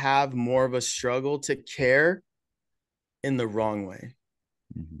going to have more of a struggle to care in the wrong way.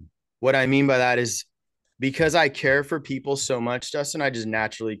 Mm-hmm. What I mean by that is because I care for people so much, Dustin, I just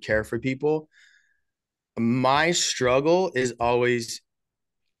naturally care for people. My struggle is always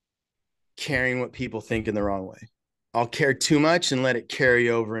caring what people think in the wrong way. I'll care too much and let it carry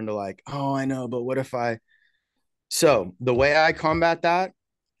over into like, oh, I know, but what if I. So the way I combat that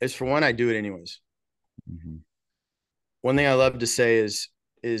is, for one, I do it anyways. Mm-hmm. One thing I love to say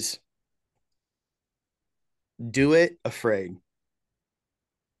is do it afraid.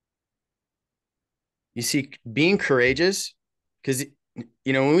 You see, being courageous, because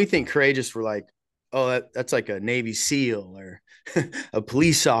when we think courageous, we're like, oh, that's like a Navy SEAL or a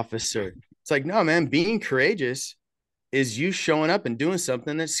police officer. It's like, no, man, being courageous is you showing up and doing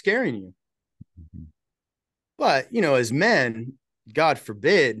something that's scaring you. But, as men, God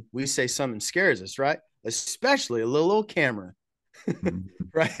forbid, we say something scares us, right? Especially a little old camera, Mm-hmm.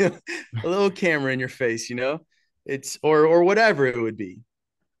 right? A little camera in your face. It's or whatever it would be.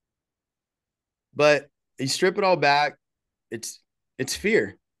 But you strip it all back, it's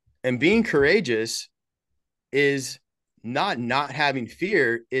fear. And being courageous is not having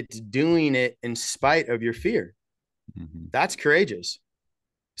fear, it's doing it in spite of your fear. Mm-hmm. That's courageous.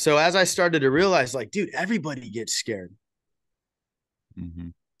 So as I started to realize, like, dude, everybody gets scared. Mm-hmm.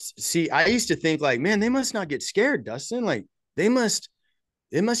 See, I used to think like, man, they must not get scared, Dustin. Like they must,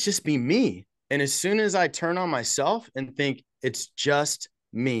 it must just be me. And as soon as I turn on myself and think it's just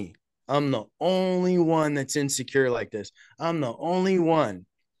me, I'm the only one that's insecure like this. I'm the only one.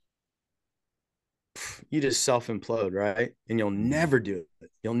 You just self implode, right? And you'll Mm-hmm. never do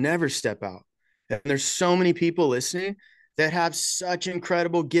it. You'll never step out. And there's so many people listening that have such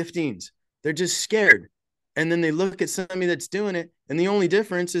incredible giftings. They're just scared. And then they look at somebody that's doing it. And the only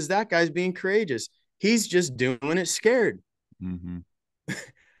difference is that guy's being courageous. He's just doing it scared. Mm-hmm. I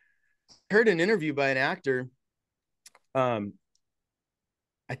heard an interview by an actor. Um,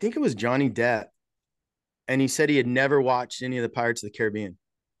 I think it was Johnny Depp. And he said he had never watched any of the Pirates of the Caribbean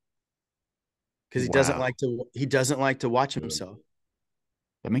because Wow. he doesn't like to watch Good. himself.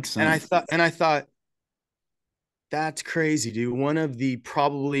 That makes And I sense. thought, That's crazy, dude. One of the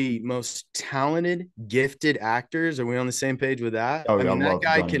probably most talented, gifted actors. Are we on the same page with that? Oh, I yeah, I mean, that love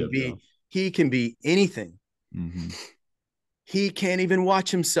guy Johnny can Depp. Yeah. be, he can be anything. Mm-hmm. He can't even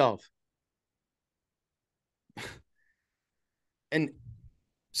watch himself. And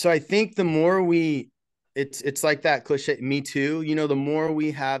so I think the more it's like that cliche, me too. The more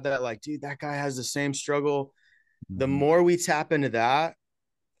we have that, like, dude, that guy has the same struggle. The Mm-hmm. more we tap into that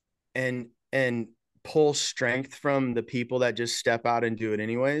and pull strength from the people that just step out and do it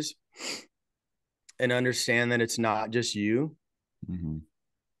anyways, and understand that it's not just you. Mm-hmm.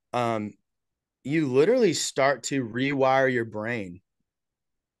 Um, you literally start to rewire your brain,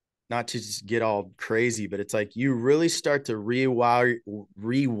 not to just get all crazy, but it's like you really start to rewire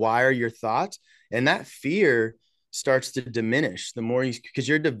your thoughts, and that fear starts to diminish the more you, because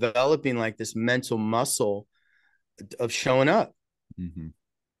you're developing like this mental muscle of showing up. Mm-hmm.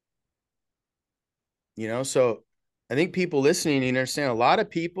 So I think people listening, you understand, a lot of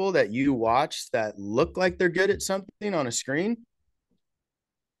people that you watch that look like they're good at something on a screen,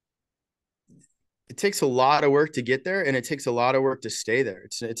 it takes a lot of work to get there, and it takes a lot of work to stay there.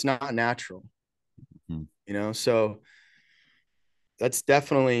 It's not natural. Mm-hmm. So that's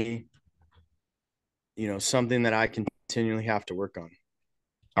definitely, something that I continually have to work on.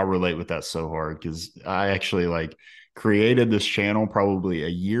 I relate with that so hard because I actually like created this channel probably a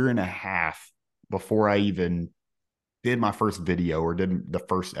year and a half before I even did my first video or did the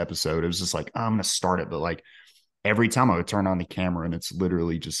first episode. It was just like, oh, I'm going to start it. But like every time I would turn on the camera and it's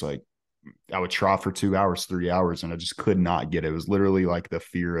literally just like, I would try for 2 hours, 3 hours, and I just could not get it. It was literally like the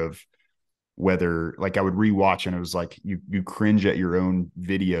fear of whether like I would rewatch and it was like you cringe at your own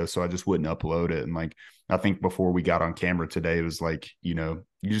video, so I just wouldn't upload it. And like I think before we got on camera today, it was like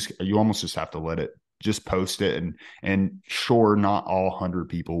you almost just have to let it just post it, and sure, not all 100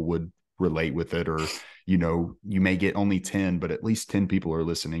 people would relate with it, or you may get only 10, but at least 10 people are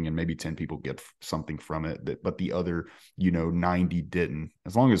listening and maybe 10 people get something from it, but the other 90 didn't.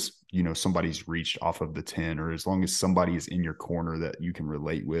 As long as somebody's reached off of the 10, or as long as somebody is in your corner that you can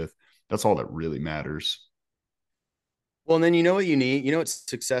relate with, that's all that really matters. Well, and then you know what you need? You know what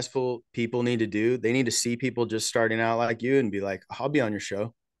successful people need to do? They need to see people just starting out like you and be like, I'll be on your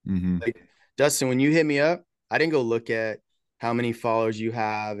show. Mm-hmm. Like, Dustin, when you hit me up, I didn't go look at how many followers you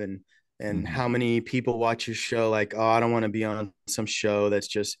have and Mm-hmm. how many people watch your show. Like, oh, I don't want to be on some show that's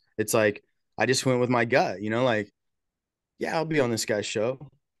just, it's like, I just went with my gut, like, yeah, I'll be on this guy's show.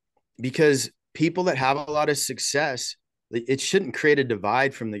 Because people that have a lot of success, it shouldn't create a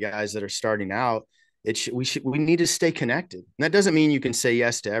divide from the guys that are starting out. We need to stay connected. And that doesn't mean you can say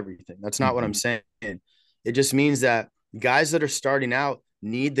yes to everything. That's not what I'm Mm-hmm. saying. It just means that guys that are starting out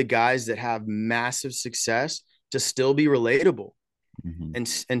need the guys that have massive success to still be relatable, Mm-hmm.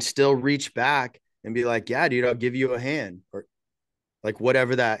 and still reach back and be like, yeah, dude, I'll give you a hand, or like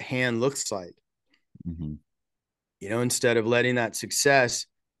whatever that hand looks like, Mm-hmm. instead of letting that success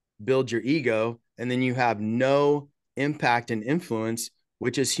build your ego, and then you have no impact and influence,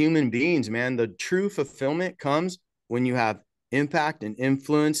 which is human beings, man. The true fulfillment comes when you have impact and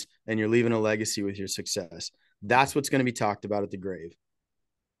influence and you're leaving a legacy with your success. That's what's going to be talked about at the grave.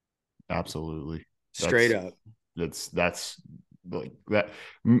 Absolutely. Straight That's up. that's like that.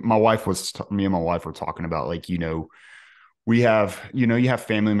 My wife was me and my wife were talking about, like, we have, you have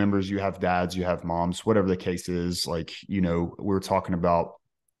family members, you have dads, you have moms, whatever the case is. Like, we were talking about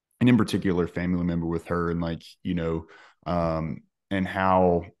an in particular family member with her, and like, and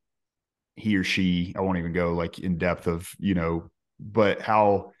how he or she, I won't even go like in depth of, but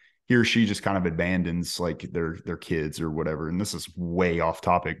how he or she just kind of abandons like their kids or whatever. And this is way off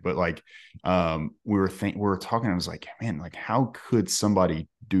topic, but like we were talking, I was like, man, like how could somebody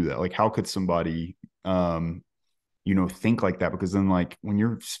do that? Like how could somebody think like that? Because then like when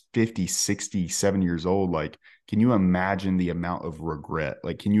you're 50, 60, 7 years old, like can you imagine the amount of regret?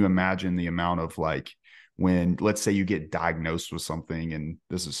 Like can you imagine the amount of like, when let's say you get diagnosed with something, and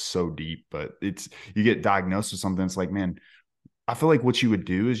this is so deep, but it's, you get diagnosed with something, it's like, man, I feel like what you would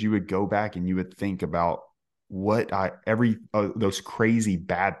do is you would go back and you would think about what I every those crazy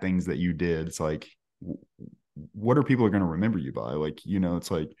bad things that you did. It's like, what are people going to remember you by? Like,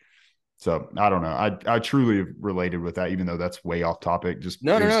 it's like, so I don't know. I truly related with that, even though that's way off topic. Just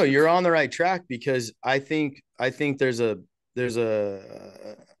No, it no, no. was, You're on the right track, because I think there's a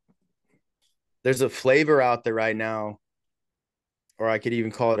flavor out there right now, or I could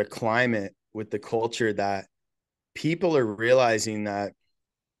even call it a climate with the culture, that people are realizing that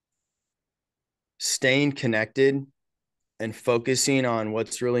staying connected and focusing on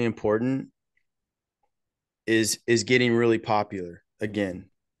what's really important is getting really popular again,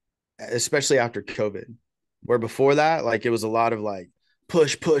 especially after COVID. Where before that, like it was a lot of like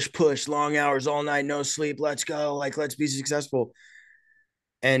push, push, push, long hours all night, no sleep, let's go, like let's be successful.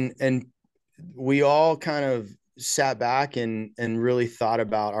 And we all kind of sat back and really thought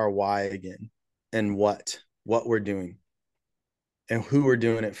about our why again and what we're doing and who we're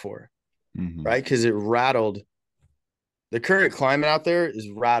doing it for, Mm-hmm. right? Because it rattled the current climate out there is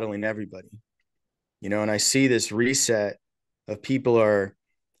rattling everybody, and I see this reset of people are,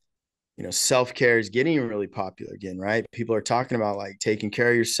 self-care is getting really popular again, right? People are talking about like taking care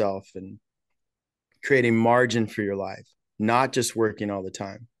of yourself and creating margin for your life, not just working all the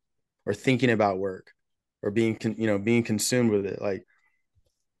time or thinking about work or being consumed with it, like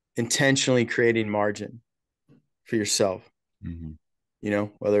intentionally creating margin for yourself, Mm-hmm.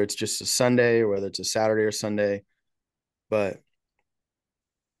 whether it's just a Sunday or whether it's a Saturday or Sunday. But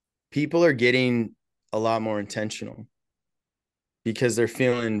people are getting a lot more intentional because they're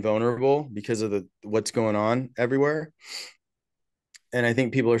feeling vulnerable because of the what's going on everywhere. And I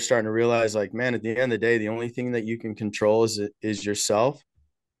think people are starting to realize, like, man, at the end of the day, the only thing that you can control is yourself.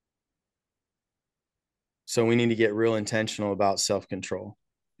 So we need to get real intentional about self-control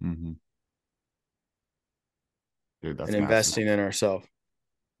Mm-hmm. Dude, and that's massive. investing in ourselves.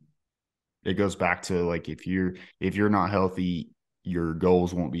 It goes back to like if you're not healthy, your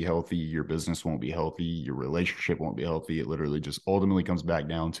goals won't be healthy, your business won't be healthy, your relationship won't be healthy. It literally just ultimately comes back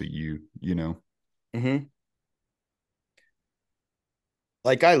down to you. Mm-hmm.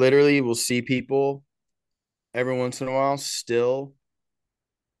 Like I literally will see people every once in a while still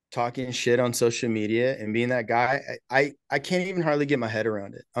talking shit on social media and being that guy. I can't even hardly get my head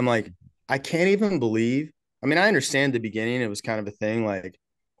around it. I'm like, I can't even believe. I mean, I understand the beginning, it was kind of a thing like,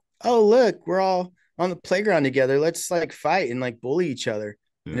 oh, look, we're all on the playground together. Let's like fight and like bully each other.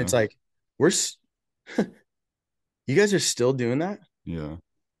 And Yeah. it's like, we're, you guys are still doing that. Yeah.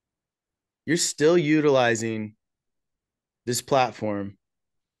 You're still utilizing this platform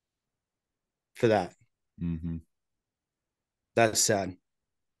for that. Mm-hmm. That's sad.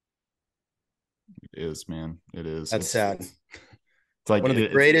 It is, man. It is. That's sad. It's like One of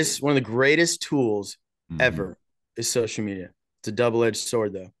the greatest tools mm-hmm. ever is social media. It's a double-edged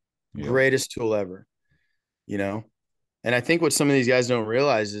sword though. Yep. Greatest tool ever, you know? And I think what some of these guys don't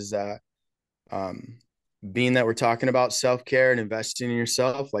realize is that um, being that we're talking about self-care and investing in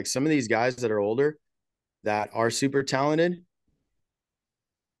yourself, like some of these guys that are older that are super talented,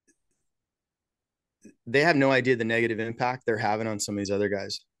 they have no idea the negative impact they're having on some of these other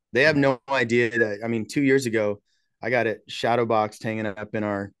guys. They have no idea that, I mean, 2 years ago, I got it shadow boxed hanging up in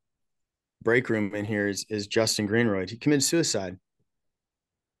our break room in here is Justin Greenroyd. He committed suicide.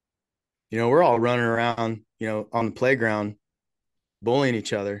 We're all running around, on the playground, bullying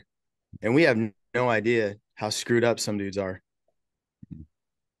each other, and we have no idea how screwed up some dudes are.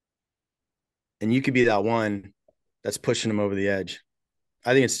 And you could be that one that's pushing them over the edge.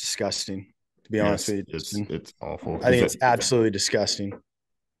 I think it's disgusting, to be honest Yes, with you, it's Justin. it's awful I because think it's absolutely disgusting.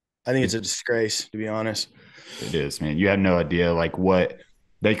 I think it's it a disgrace, to be honest. it is, man. You had no idea like what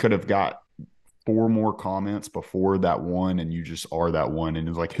they could have got four more comments before that one, and you just are that one. And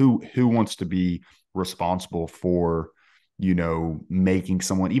it's like who wants to be responsible for, making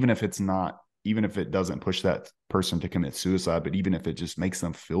someone, even if it doesn't push that person to commit suicide, but even if it just makes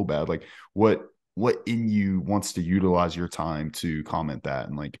them feel bad, like what in you wants to utilize your time to comment that?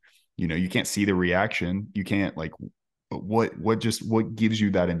 And like, you can't see the reaction. You can't like what gives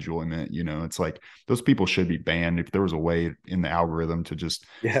you that enjoyment? It's like those people should be banned if there was a way in the algorithm to just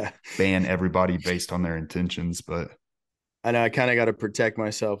Yeah. ban everybody based on their intentions. But I know I kind of got to protect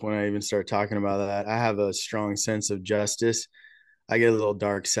myself when I even start talking about that. I have a strong sense of justice. I get a little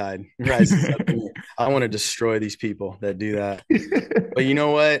dark side rises up in me. I want to destroy these people that do that. But you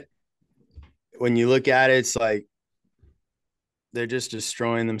know what? When you look at it, it's like they're just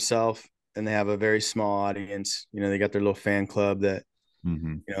destroying themselves and they have a very small audience. They got their little fan club that,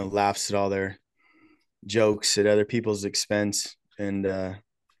 mm-hmm. laughs at all their jokes at other people's expense. And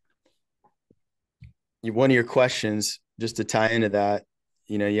one of your questions, just to tie into that,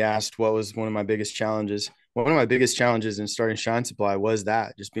 you asked what was one of my biggest challenges. One of my biggest challenges in starting Shine Supply was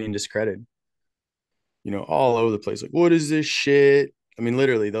that just being discredited, all over the place. Like, what is this shit? I mean,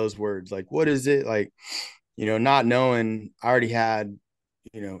 literally those words, like, what is it? Like, not knowing I already had,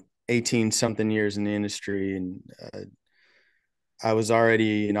 18 something years in the industry, and I was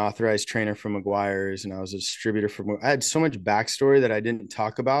already an authorized trainer for McGuire's and I was a distributor I had so much backstory that I didn't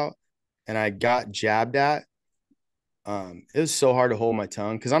talk about and I got jabbed at. It was so hard to hold my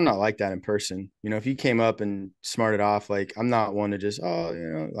tongue because I'm not like that in person. If you came up and smarted off, like I'm not one to just,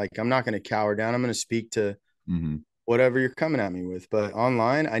 like I'm not going to cower down. I'm going to speak to Mm-hmm. whatever you're coming at me with. But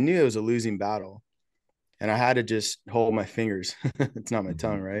online, I knew it was a losing battle. and I had to just hold my fingers. It's not my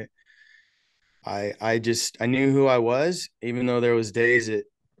tongue, Mm-hmm. right? I knew who I was, even though there was days it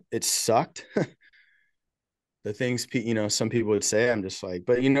sucked. The things some people would say, I'm just like,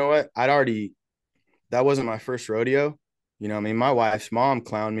 but you know what? That wasn't my first rodeo. I mean, my wife's mom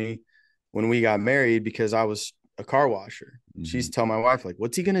clowned me when we got married because I was a car washer. Mm-hmm. She's telling my wife, like,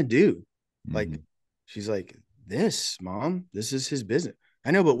 what's he gonna do? Mm-hmm. Like, she's like, this, mom, this is his business. I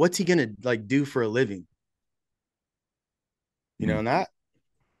know, but what's he gonna like do for a living? And that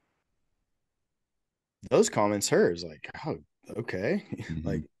those comments hers like, oh, okay. Mm-hmm.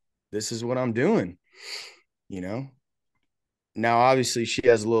 Like, this is what I'm doing, you know. Now obviously she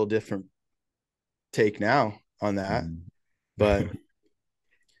has a little different take now on that, but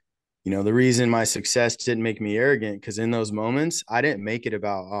Mm-hmm. the reason my success didn't make me arrogant, because in those moments I didn't make it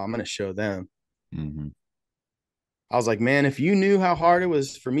about, oh, I'm going to show them. Mm-hmm. I was like, man, if you knew how hard it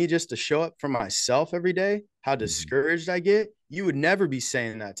was for me just to show up for myself every day, how Mm-hmm. discouraged I get, you would never be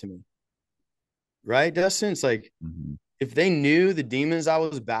saying that to me. Right, Dustin? It's like, Mm-hmm. if they knew the demons I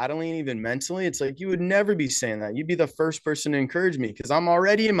was battling, even mentally, it's like you would never be saying that. You'd be the first person to encourage me because I'm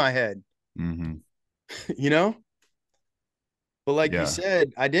already in my head, Mm-hmm. you know? But like you Yeah.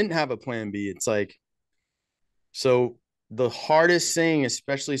 said, I didn't have a plan B. It's like, so the hardest thing,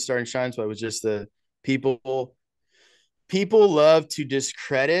 especially starting Shine Spot, was just the people. People love to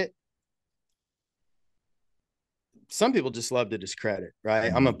discredit. Some people just love to discredit, right?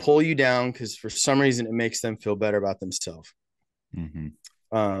 I'm gonna Mm-hmm. pull you down because for some reason it makes them feel better about themselves. Mm-hmm.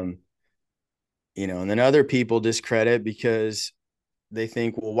 Um, and then other people discredit because they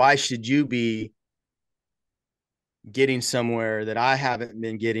think, well, why should you be getting somewhere that I haven't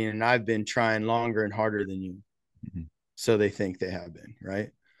been getting and I've been trying longer and harder than you? Mm-hmm. So they think they have been, right?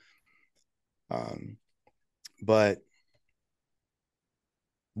 Um, but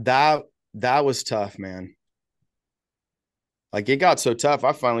that that was tough, man. Like, it got so tough,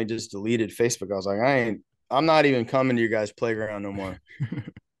 I finally just deleted Facebook. I was like, I'm not even coming to your guys' playground no more.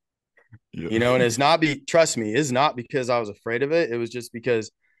 Yeah. And trust me, it's not because I was afraid of it. It was just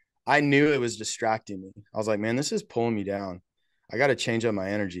because I knew it was distracting me. I was like, man, this is pulling me down. I got to change up my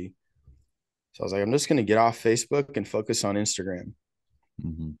energy. So I was like, I'm just going to get off Facebook and focus on Instagram.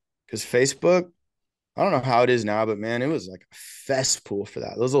 Mm-hmm. Because Facebook, I don't know how it is now, but man, it was like a cesspool for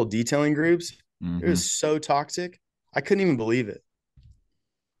that. Those little detailing groups, it Mm-hmm. was so toxic. I couldn't even believe it.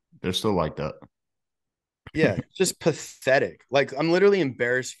 They're still like that. Yeah, just pathetic. Like, I'm literally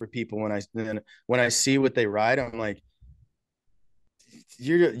embarrassed for people when I see what they write. I'm like,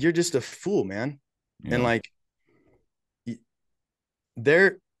 you're just a fool, man. And Yeah. like,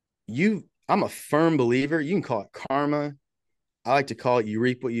 there, I'm a firm believer. You can call it karma. I like to call it you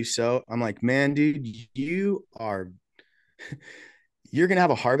reap what you sow. I'm like, man, dude, you're gonna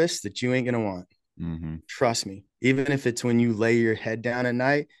have a harvest that you ain't gonna want. Mm-hmm. Trust me. Even if it's when you lay your head down at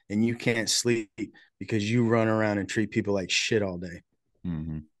night and you can't sleep because you run around and treat people like shit all day.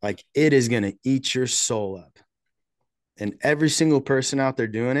 Mm-hmm. Like, it is gonna eat your soul up. And every single person out there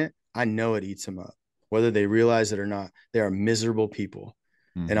doing it, I know it eats them up, whether they realize it or not. They are miserable people.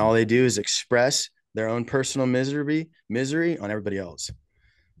 And Mm-hmm. all they do is express their own personal misery on everybody else.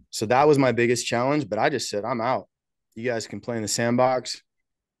 So that was my biggest challenge. But I just said, I'm out. You guys can play in the sandbox,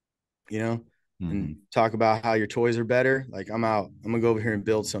 you know, Mm-hmm. and talk about how your toys are better. Like, I'm out. I'm gonna go over here and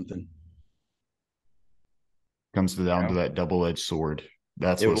build something. Comes You down to know, that double-edged sword.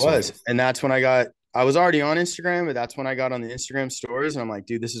 That's it what's like. was, and that's when I was already on Instagram, but that's when I got on the Instagram stories, and I'm like,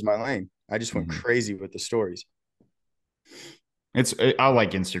 dude, this is my lane. I just went Mm-hmm. crazy with the stories. I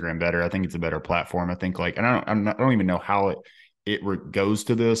like Instagram better. I think it's a better platform. I think like, and I don't even know how goes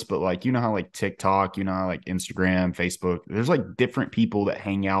to this, but like, you know how like TikTok, you know how like Instagram, Facebook, there's like different people that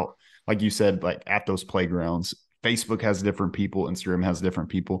hang out, like you said, like at those playgrounds. Facebook has different people, Instagram has different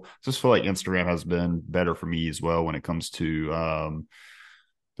people. Just feel like Instagram has been better for me as well when it comes to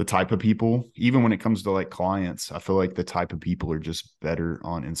the type of people. Even when it comes to like clients, I feel like the type of people are just better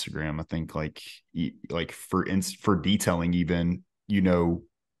on Instagram. I think like for detailing, even,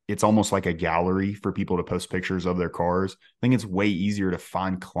 it's almost like a gallery for people to post pictures of their cars. I think it's way easier to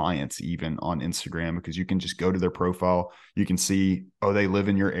find clients even on Instagram because you can just go to their profile. You can see, oh, they live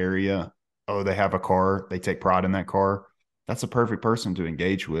in your area. Oh, they have a car. They take pride in that car. That's a perfect person to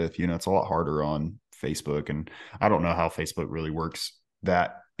engage with. It's a lot harder on Facebook. And I don't know how Facebook really works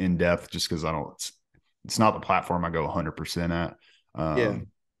that in depth just because I don't, it's not the platform I go 100% at. Yeah. Um,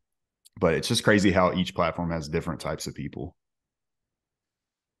 but it's just crazy how each platform has different types of people.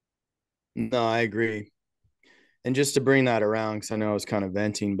 No, I agree. And just to bring that around, because I know I was kind of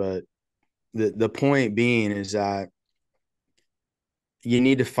venting, but the point being is that you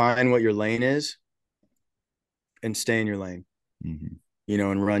need to find what your lane is and stay in your lane, Mm-hmm.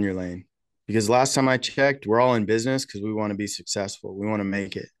 and run your lane. Because last time I checked, we're all in business because we want to be successful. We want to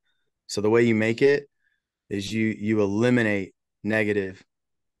make it. So the way you make it is you eliminate negative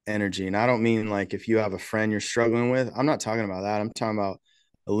energy. And I don't mean like if you have a friend you're struggling with, I'm not talking about that. I'm talking about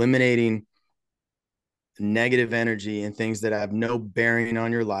eliminating negative energy and things that have no bearing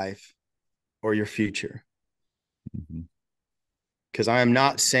on your life or your future. Mm-hmm. Because I'm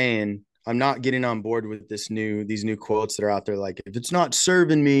not getting on board with these new quotes that are out there. Like, if it's not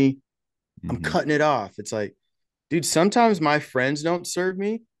serving me, I'm Mm-hmm. cutting it off. It's like, dude, sometimes my friends don't serve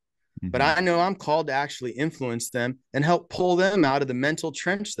me, but Mm-hmm. I know I'm called to actually influence them and help pull them out of the mental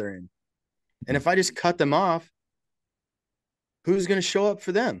trench they're in. And if I just cut them off, who's going to show up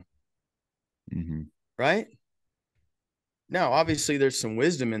for them? Mm-hmm. Right. Now, obviously, there's some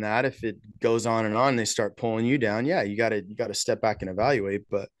wisdom in that. If it goes on and they start pulling you down, yeah, you gotta step back and evaluate.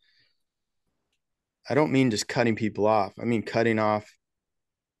 But I don't mean just cutting people off. I mean cutting off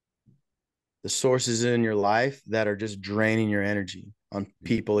the sources in your life that are just draining your energy on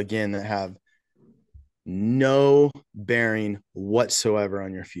people again that have no bearing whatsoever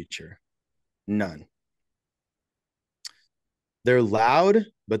on your future. None. They're loud,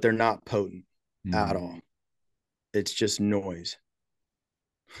 but they're not potent at Mm-hmm. all. It's just noise.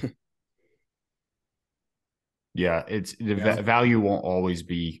 Yeah, it's the You know? value won't always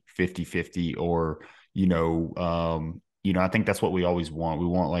be 50-50 or, I think that's what we always want. We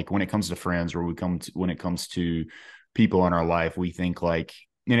want, like, when it comes to friends or when it comes to people in our life, we think like,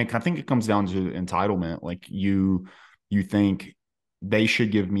 and I think it comes down to entitlement. Like you think they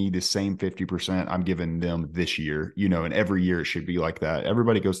should give me the same 50% I'm giving them this year, and every year it should be like that.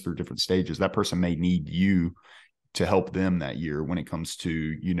 Everybody goes through different stages. That person may need you to help them that year when it comes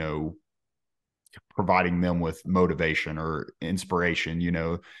to, providing them with motivation or inspiration.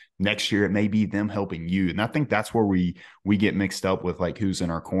 Next year it may be them helping you. And I think that's where we get mixed up with, like, who's in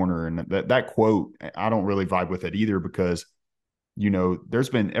our corner. And that quote, I don't really vibe with it either, because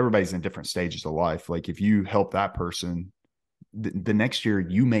everybody's in different stages of life. Like, if you help that person, the next year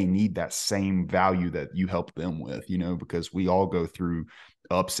you may need that same value that you helped them with, because we all go through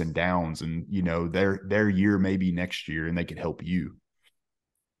ups and downs, and their year may be next year and they could help you.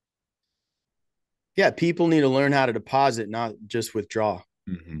 Yeah, people need to learn how to deposit, not just withdraw.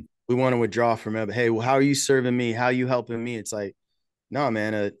 Mm-hmm. We want to withdraw from it. But hey, well, how are you serving me? How are you helping me? It's like, no,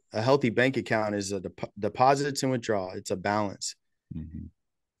 man, a healthy bank account is deposits and withdrawal. It's a balance. Mm-hmm.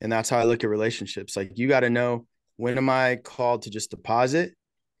 And that's how I look at relationships. Like, you got to know, when am I called to just deposit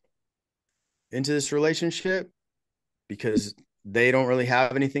into this relationship because they don't really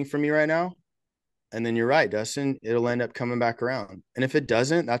have anything for me right now? And then you're right, Dustin, it'll end up coming back around. And if it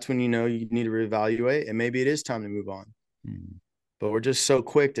doesn't, that's when you know you need to reevaluate and maybe it is time to move on. Mm-hmm. But we're just so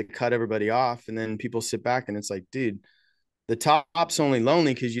quick to cut everybody off. And then people sit back and it's like, dude, the top's only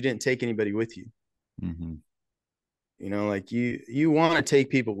lonely because you didn't take anybody with you. Mm-hmm. Like, you want to take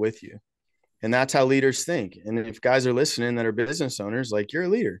people with you. And that's how leaders think. And if guys are listening that are business owners, like, you're a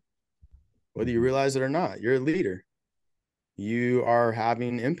leader, whether you Mm-hmm. realize it or not, you're a leader. You are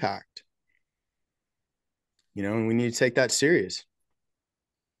having impact, and we need to take that serious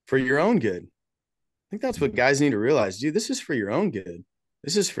for your own good. I think that's what guys need to realize, dude. This is for your own good.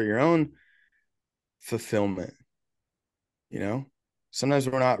 This is for your own fulfillment. You know, Sometimes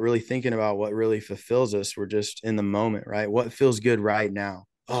we're not really thinking about what really fulfills us. We're just in the moment, right? What feels good right now?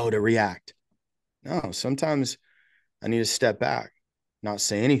 Oh, to react. No, sometimes I need to step back, not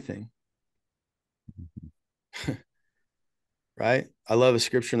say anything. Right? I love a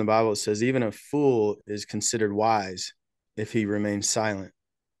scripture in the Bible that says, even a fool is considered wise if he remains silent.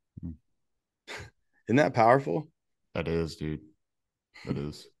 Isn't that powerful? That is, dude. That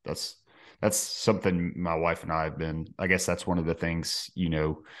is. That's something my wife and I have been. I guess that's one of the things,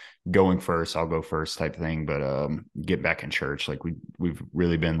 going first, I'll go first type thing. But get back in church. Like, we've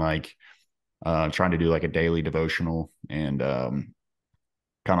really been, like, trying to do like a daily devotional, and kind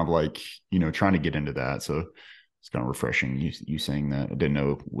of like, trying to get into that. So it's kind of refreshing you saying that. I didn't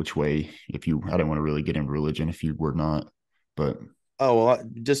know which way, I didn't want to really get into religion if you were not, but Oh, well,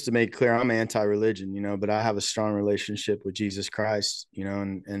 just to make clear, I'm anti-religion, but I have a strong relationship with Jesus Christ,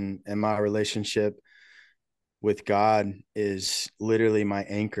 and my relationship with God is literally my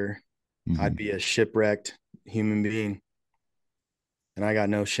anchor. I'd mm-hmm. be a shipwrecked human being, and I got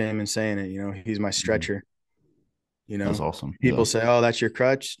no shame in saying it. He's my Mm-hmm. stretcher. That's awesome. Yeah. People say, "Oh, that's your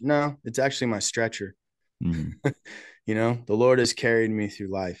crutch." No, it's actually my stretcher. Mm-hmm. The Lord has carried me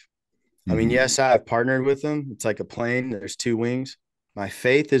through life. I mean, Mm-hmm. yes, I have partnered with him. It's like a plane. There's two wings. My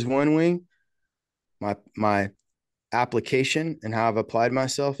faith is one wing. My application and how I've applied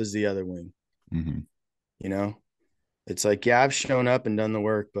myself is the other wing. Mm-hmm. You know, It's like, yeah, I've shown up and done the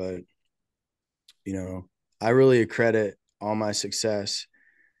work, but I really accredit all my success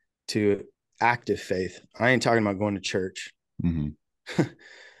to active faith. I ain't talking about going to church. Mm-hmm.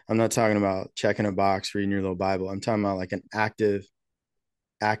 I'm not talking about checking a box, reading your little Bible. I'm talking about like an active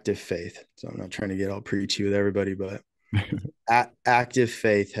faith. So I'm not trying to get all preachy with everybody, but active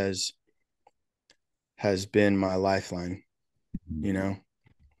faith has been my lifeline. You know,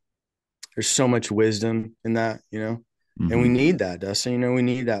 there's so much wisdom in that. And we Mm-hmm. need that, Dustin. We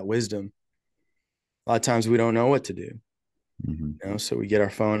need that wisdom. A lot of times we don't know what to do. Mm-hmm. So we get our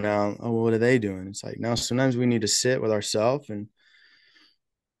phone out. Oh, well, what are they doing? It's like, now sometimes we need to sit with ourselves and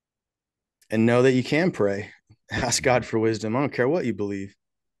know that you can pray. Ask God for wisdom. I don't care what you believe.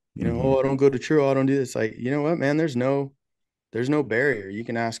 Mm-hmm. Oh, I don't go to church. Oh, I don't do this. Like, you know what, man? There's no barrier. You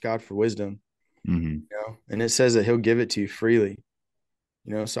can ask God for wisdom. Mm-hmm. And it says that He'll give it to you freely.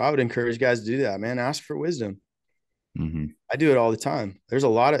 So I would encourage guys to do that, man. Ask for wisdom. Mm-hmm. I do it all the time.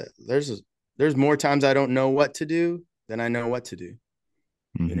 There's more times I don't know what to do than I know what to do.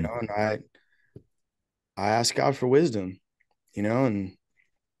 Mm-hmm. And I ask God for wisdom. And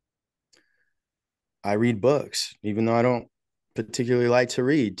I read books, even though I don't particularly like to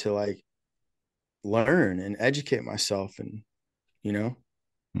read, to like learn and educate myself, and you know,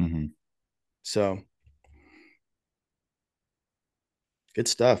 Mm-hmm. so good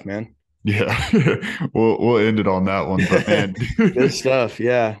stuff, man. Yeah. We'll end it on that one. But man, Good stuff.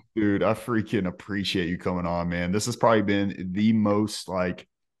 Yeah. dude, I freaking appreciate you coming on, man. This has probably been the most like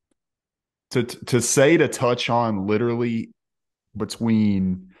to touch on literally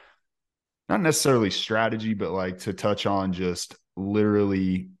between not necessarily strategy, but like to touch on just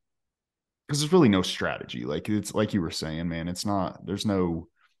literally because there's really no strategy. Like it's like you were saying, man, it's not, there's no,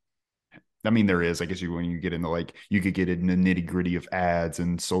 I mean, there is, I guess you, when you get into like, you could get in the nitty gritty of ads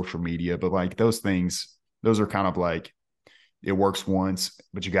and social media, but like those things, those are kind of like, it works once,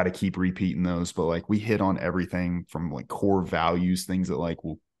 but you got to keep repeating those. But like we hit on everything from like core values, things that like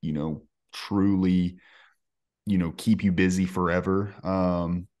will, truly, keep you busy forever.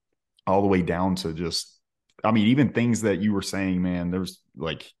 All the way down to just, I mean, even things that you were saying, man, there's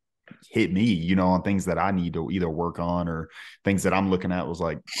like hit me, on things that I need to either work on or things that I'm looking at was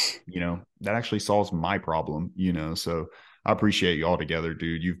like, that actually solves my problem, So I appreciate you all together,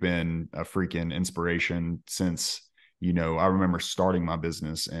 dude. You've been a freaking inspiration since, I remember starting my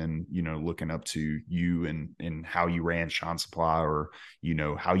business and, looking up to you and how you ran Sean Supply or,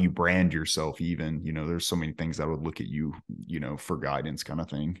 how you brand yourself even, there's so many things I would look at you, for guidance kind of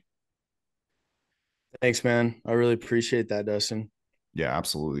thing. Thanks, man. I really appreciate that, Dustin. Yeah,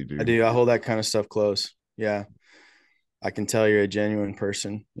 absolutely, I dude. do. I hold that kind of stuff close. Yeah. I can tell you're a genuine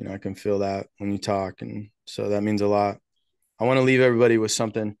person. I can feel that when you talk. And so that means a lot. I want to leave everybody with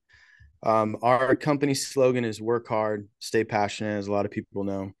something. Our company slogan is work hard, stay passionate, as a lot of people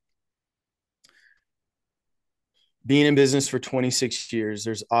know. Being in business for 26 years,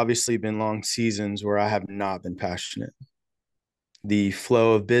 there's obviously been long seasons where I have not been passionate. The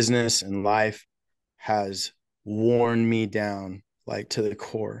flow of business and life has worn me down, like to the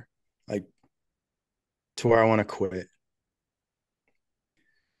core, like to where I want to quit.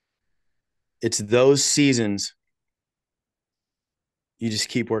 It's those seasons you just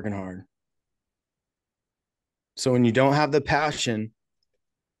keep working hard. So when you don't have the passion,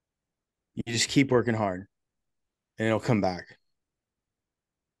 you just keep working hard and it'll come back.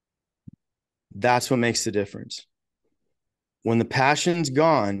 That's what makes the difference. When the passion's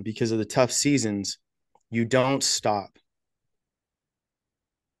gone because of the tough seasons, you don't stop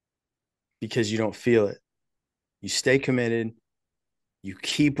because you don't feel it. You stay committed, you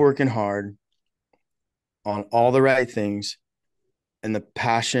keep working hard on all the right things, and the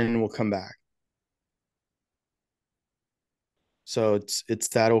passion will come back. So it's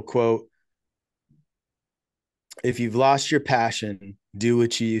that old quote, if you've lost your passion, do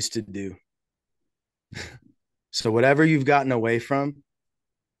what you used to do. So whatever you've gotten away from,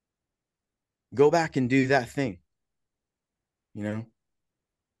 go back and do that thing. You know,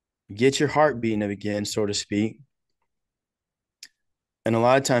 get your heart beating again, so to speak. And a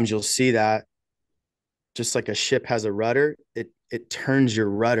lot of times you'll see that just like a ship has a rudder, it turns your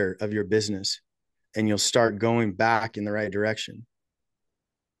rudder of your business and you'll start going back in the right direction.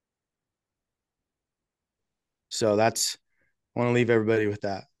 So I want to leave everybody with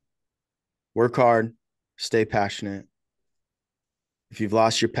that. Work hard, stay passionate. If you've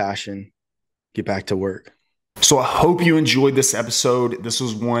lost your passion, get back to work. So I hope you enjoyed this episode. This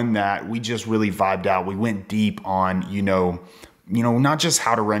was one that we just really vibed out. We went deep on, not just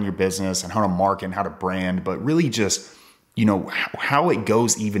how to run your business and how to market and how to brand, but really just how it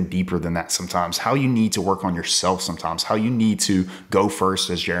goes even deeper than that sometimes, how you need to work on yourself sometimes, how you need to go first,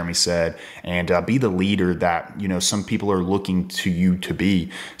 as Jeremy said, and be the leader that, some people are looking to you to be.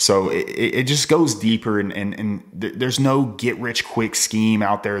 So it just goes deeper, and there's no get rich quick scheme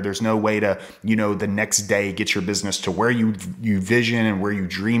out there. There's no way to, the next day get your business to where you vision and where you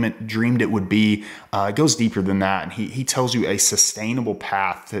dreamed it would be. It goes deeper than that. And he tells you a sustainable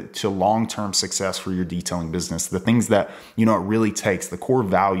path to long-term success for your detailing business, the things that, it really takes, the core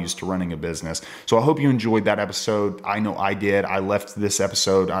values to running a business. So I hope you enjoyed that episode. I know I did. I left this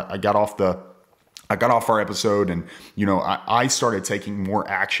episode. I got off our episode, and, I started taking more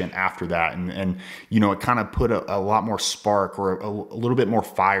action after that. And it kind of put a lot more spark, or a little bit more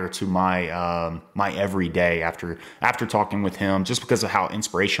fire to my, my everyday after talking with him, just because of how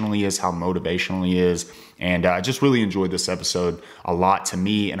inspirational he is, how motivational he is. And I just really enjoyed this episode a lot to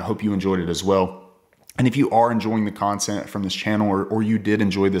me, and I hope you enjoyed it as well. And if you are enjoying the content from this channel, or you did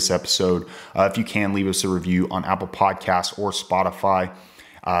enjoy this episode, if you can leave us a review on Apple Podcasts or Spotify,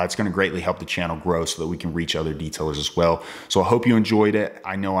 it's going to greatly help the channel grow so that we can reach other detailers as well. So I hope you enjoyed it.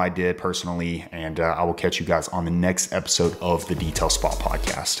 I know I did personally, and I will catch you guys on the next episode of the Detail Spot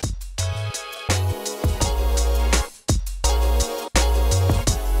Podcast.